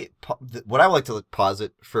I would like to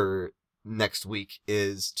posit for next week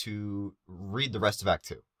is to read the rest of Act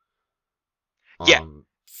 2. Yeah.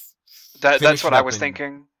 That's what I was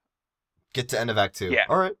thinking. Get to end of Act 2. Yeah.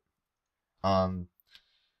 All right. And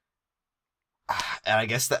I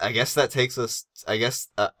guess that takes us. I guess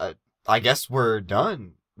we're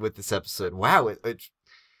done with this episode. Wow,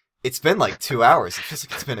 it's been like 2 hours. It feels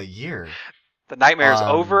like it's been a year. The nightmare's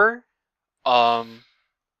over.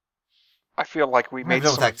 I feel like we made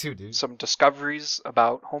some discoveries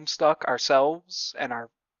about Homestuck ourselves and our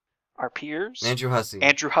peers. Andrew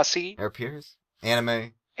Hussey. Our peers.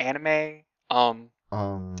 Anime.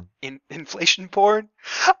 Inflation porn.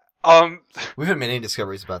 We haven't made any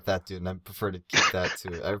discoveries about that, dude, and I prefer to keep that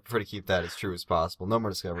too. I prefer to keep that as true as possible. No more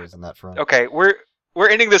discoveries on that front. Okay, we're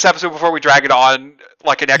ending this episode before we drag it on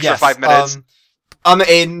like an extra 5 minutes. I'm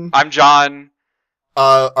Aiden. I'm John.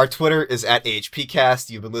 Our Twitter is @AHPcast.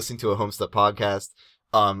 You've been listening to a Homestuck podcast.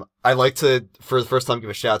 I'd like to, for the first time, give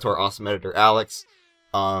a shout out to our awesome editor, Alex.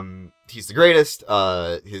 He's the greatest.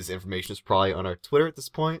 His information is probably on our Twitter at this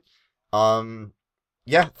point.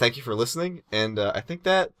 Yeah, thank you for listening, and I think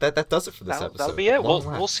that does it for this episode. That'll be it.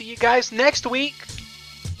 We'll see you guys next week.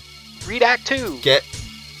 Read Act 2.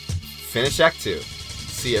 Finish Act 2.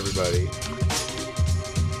 See everybody.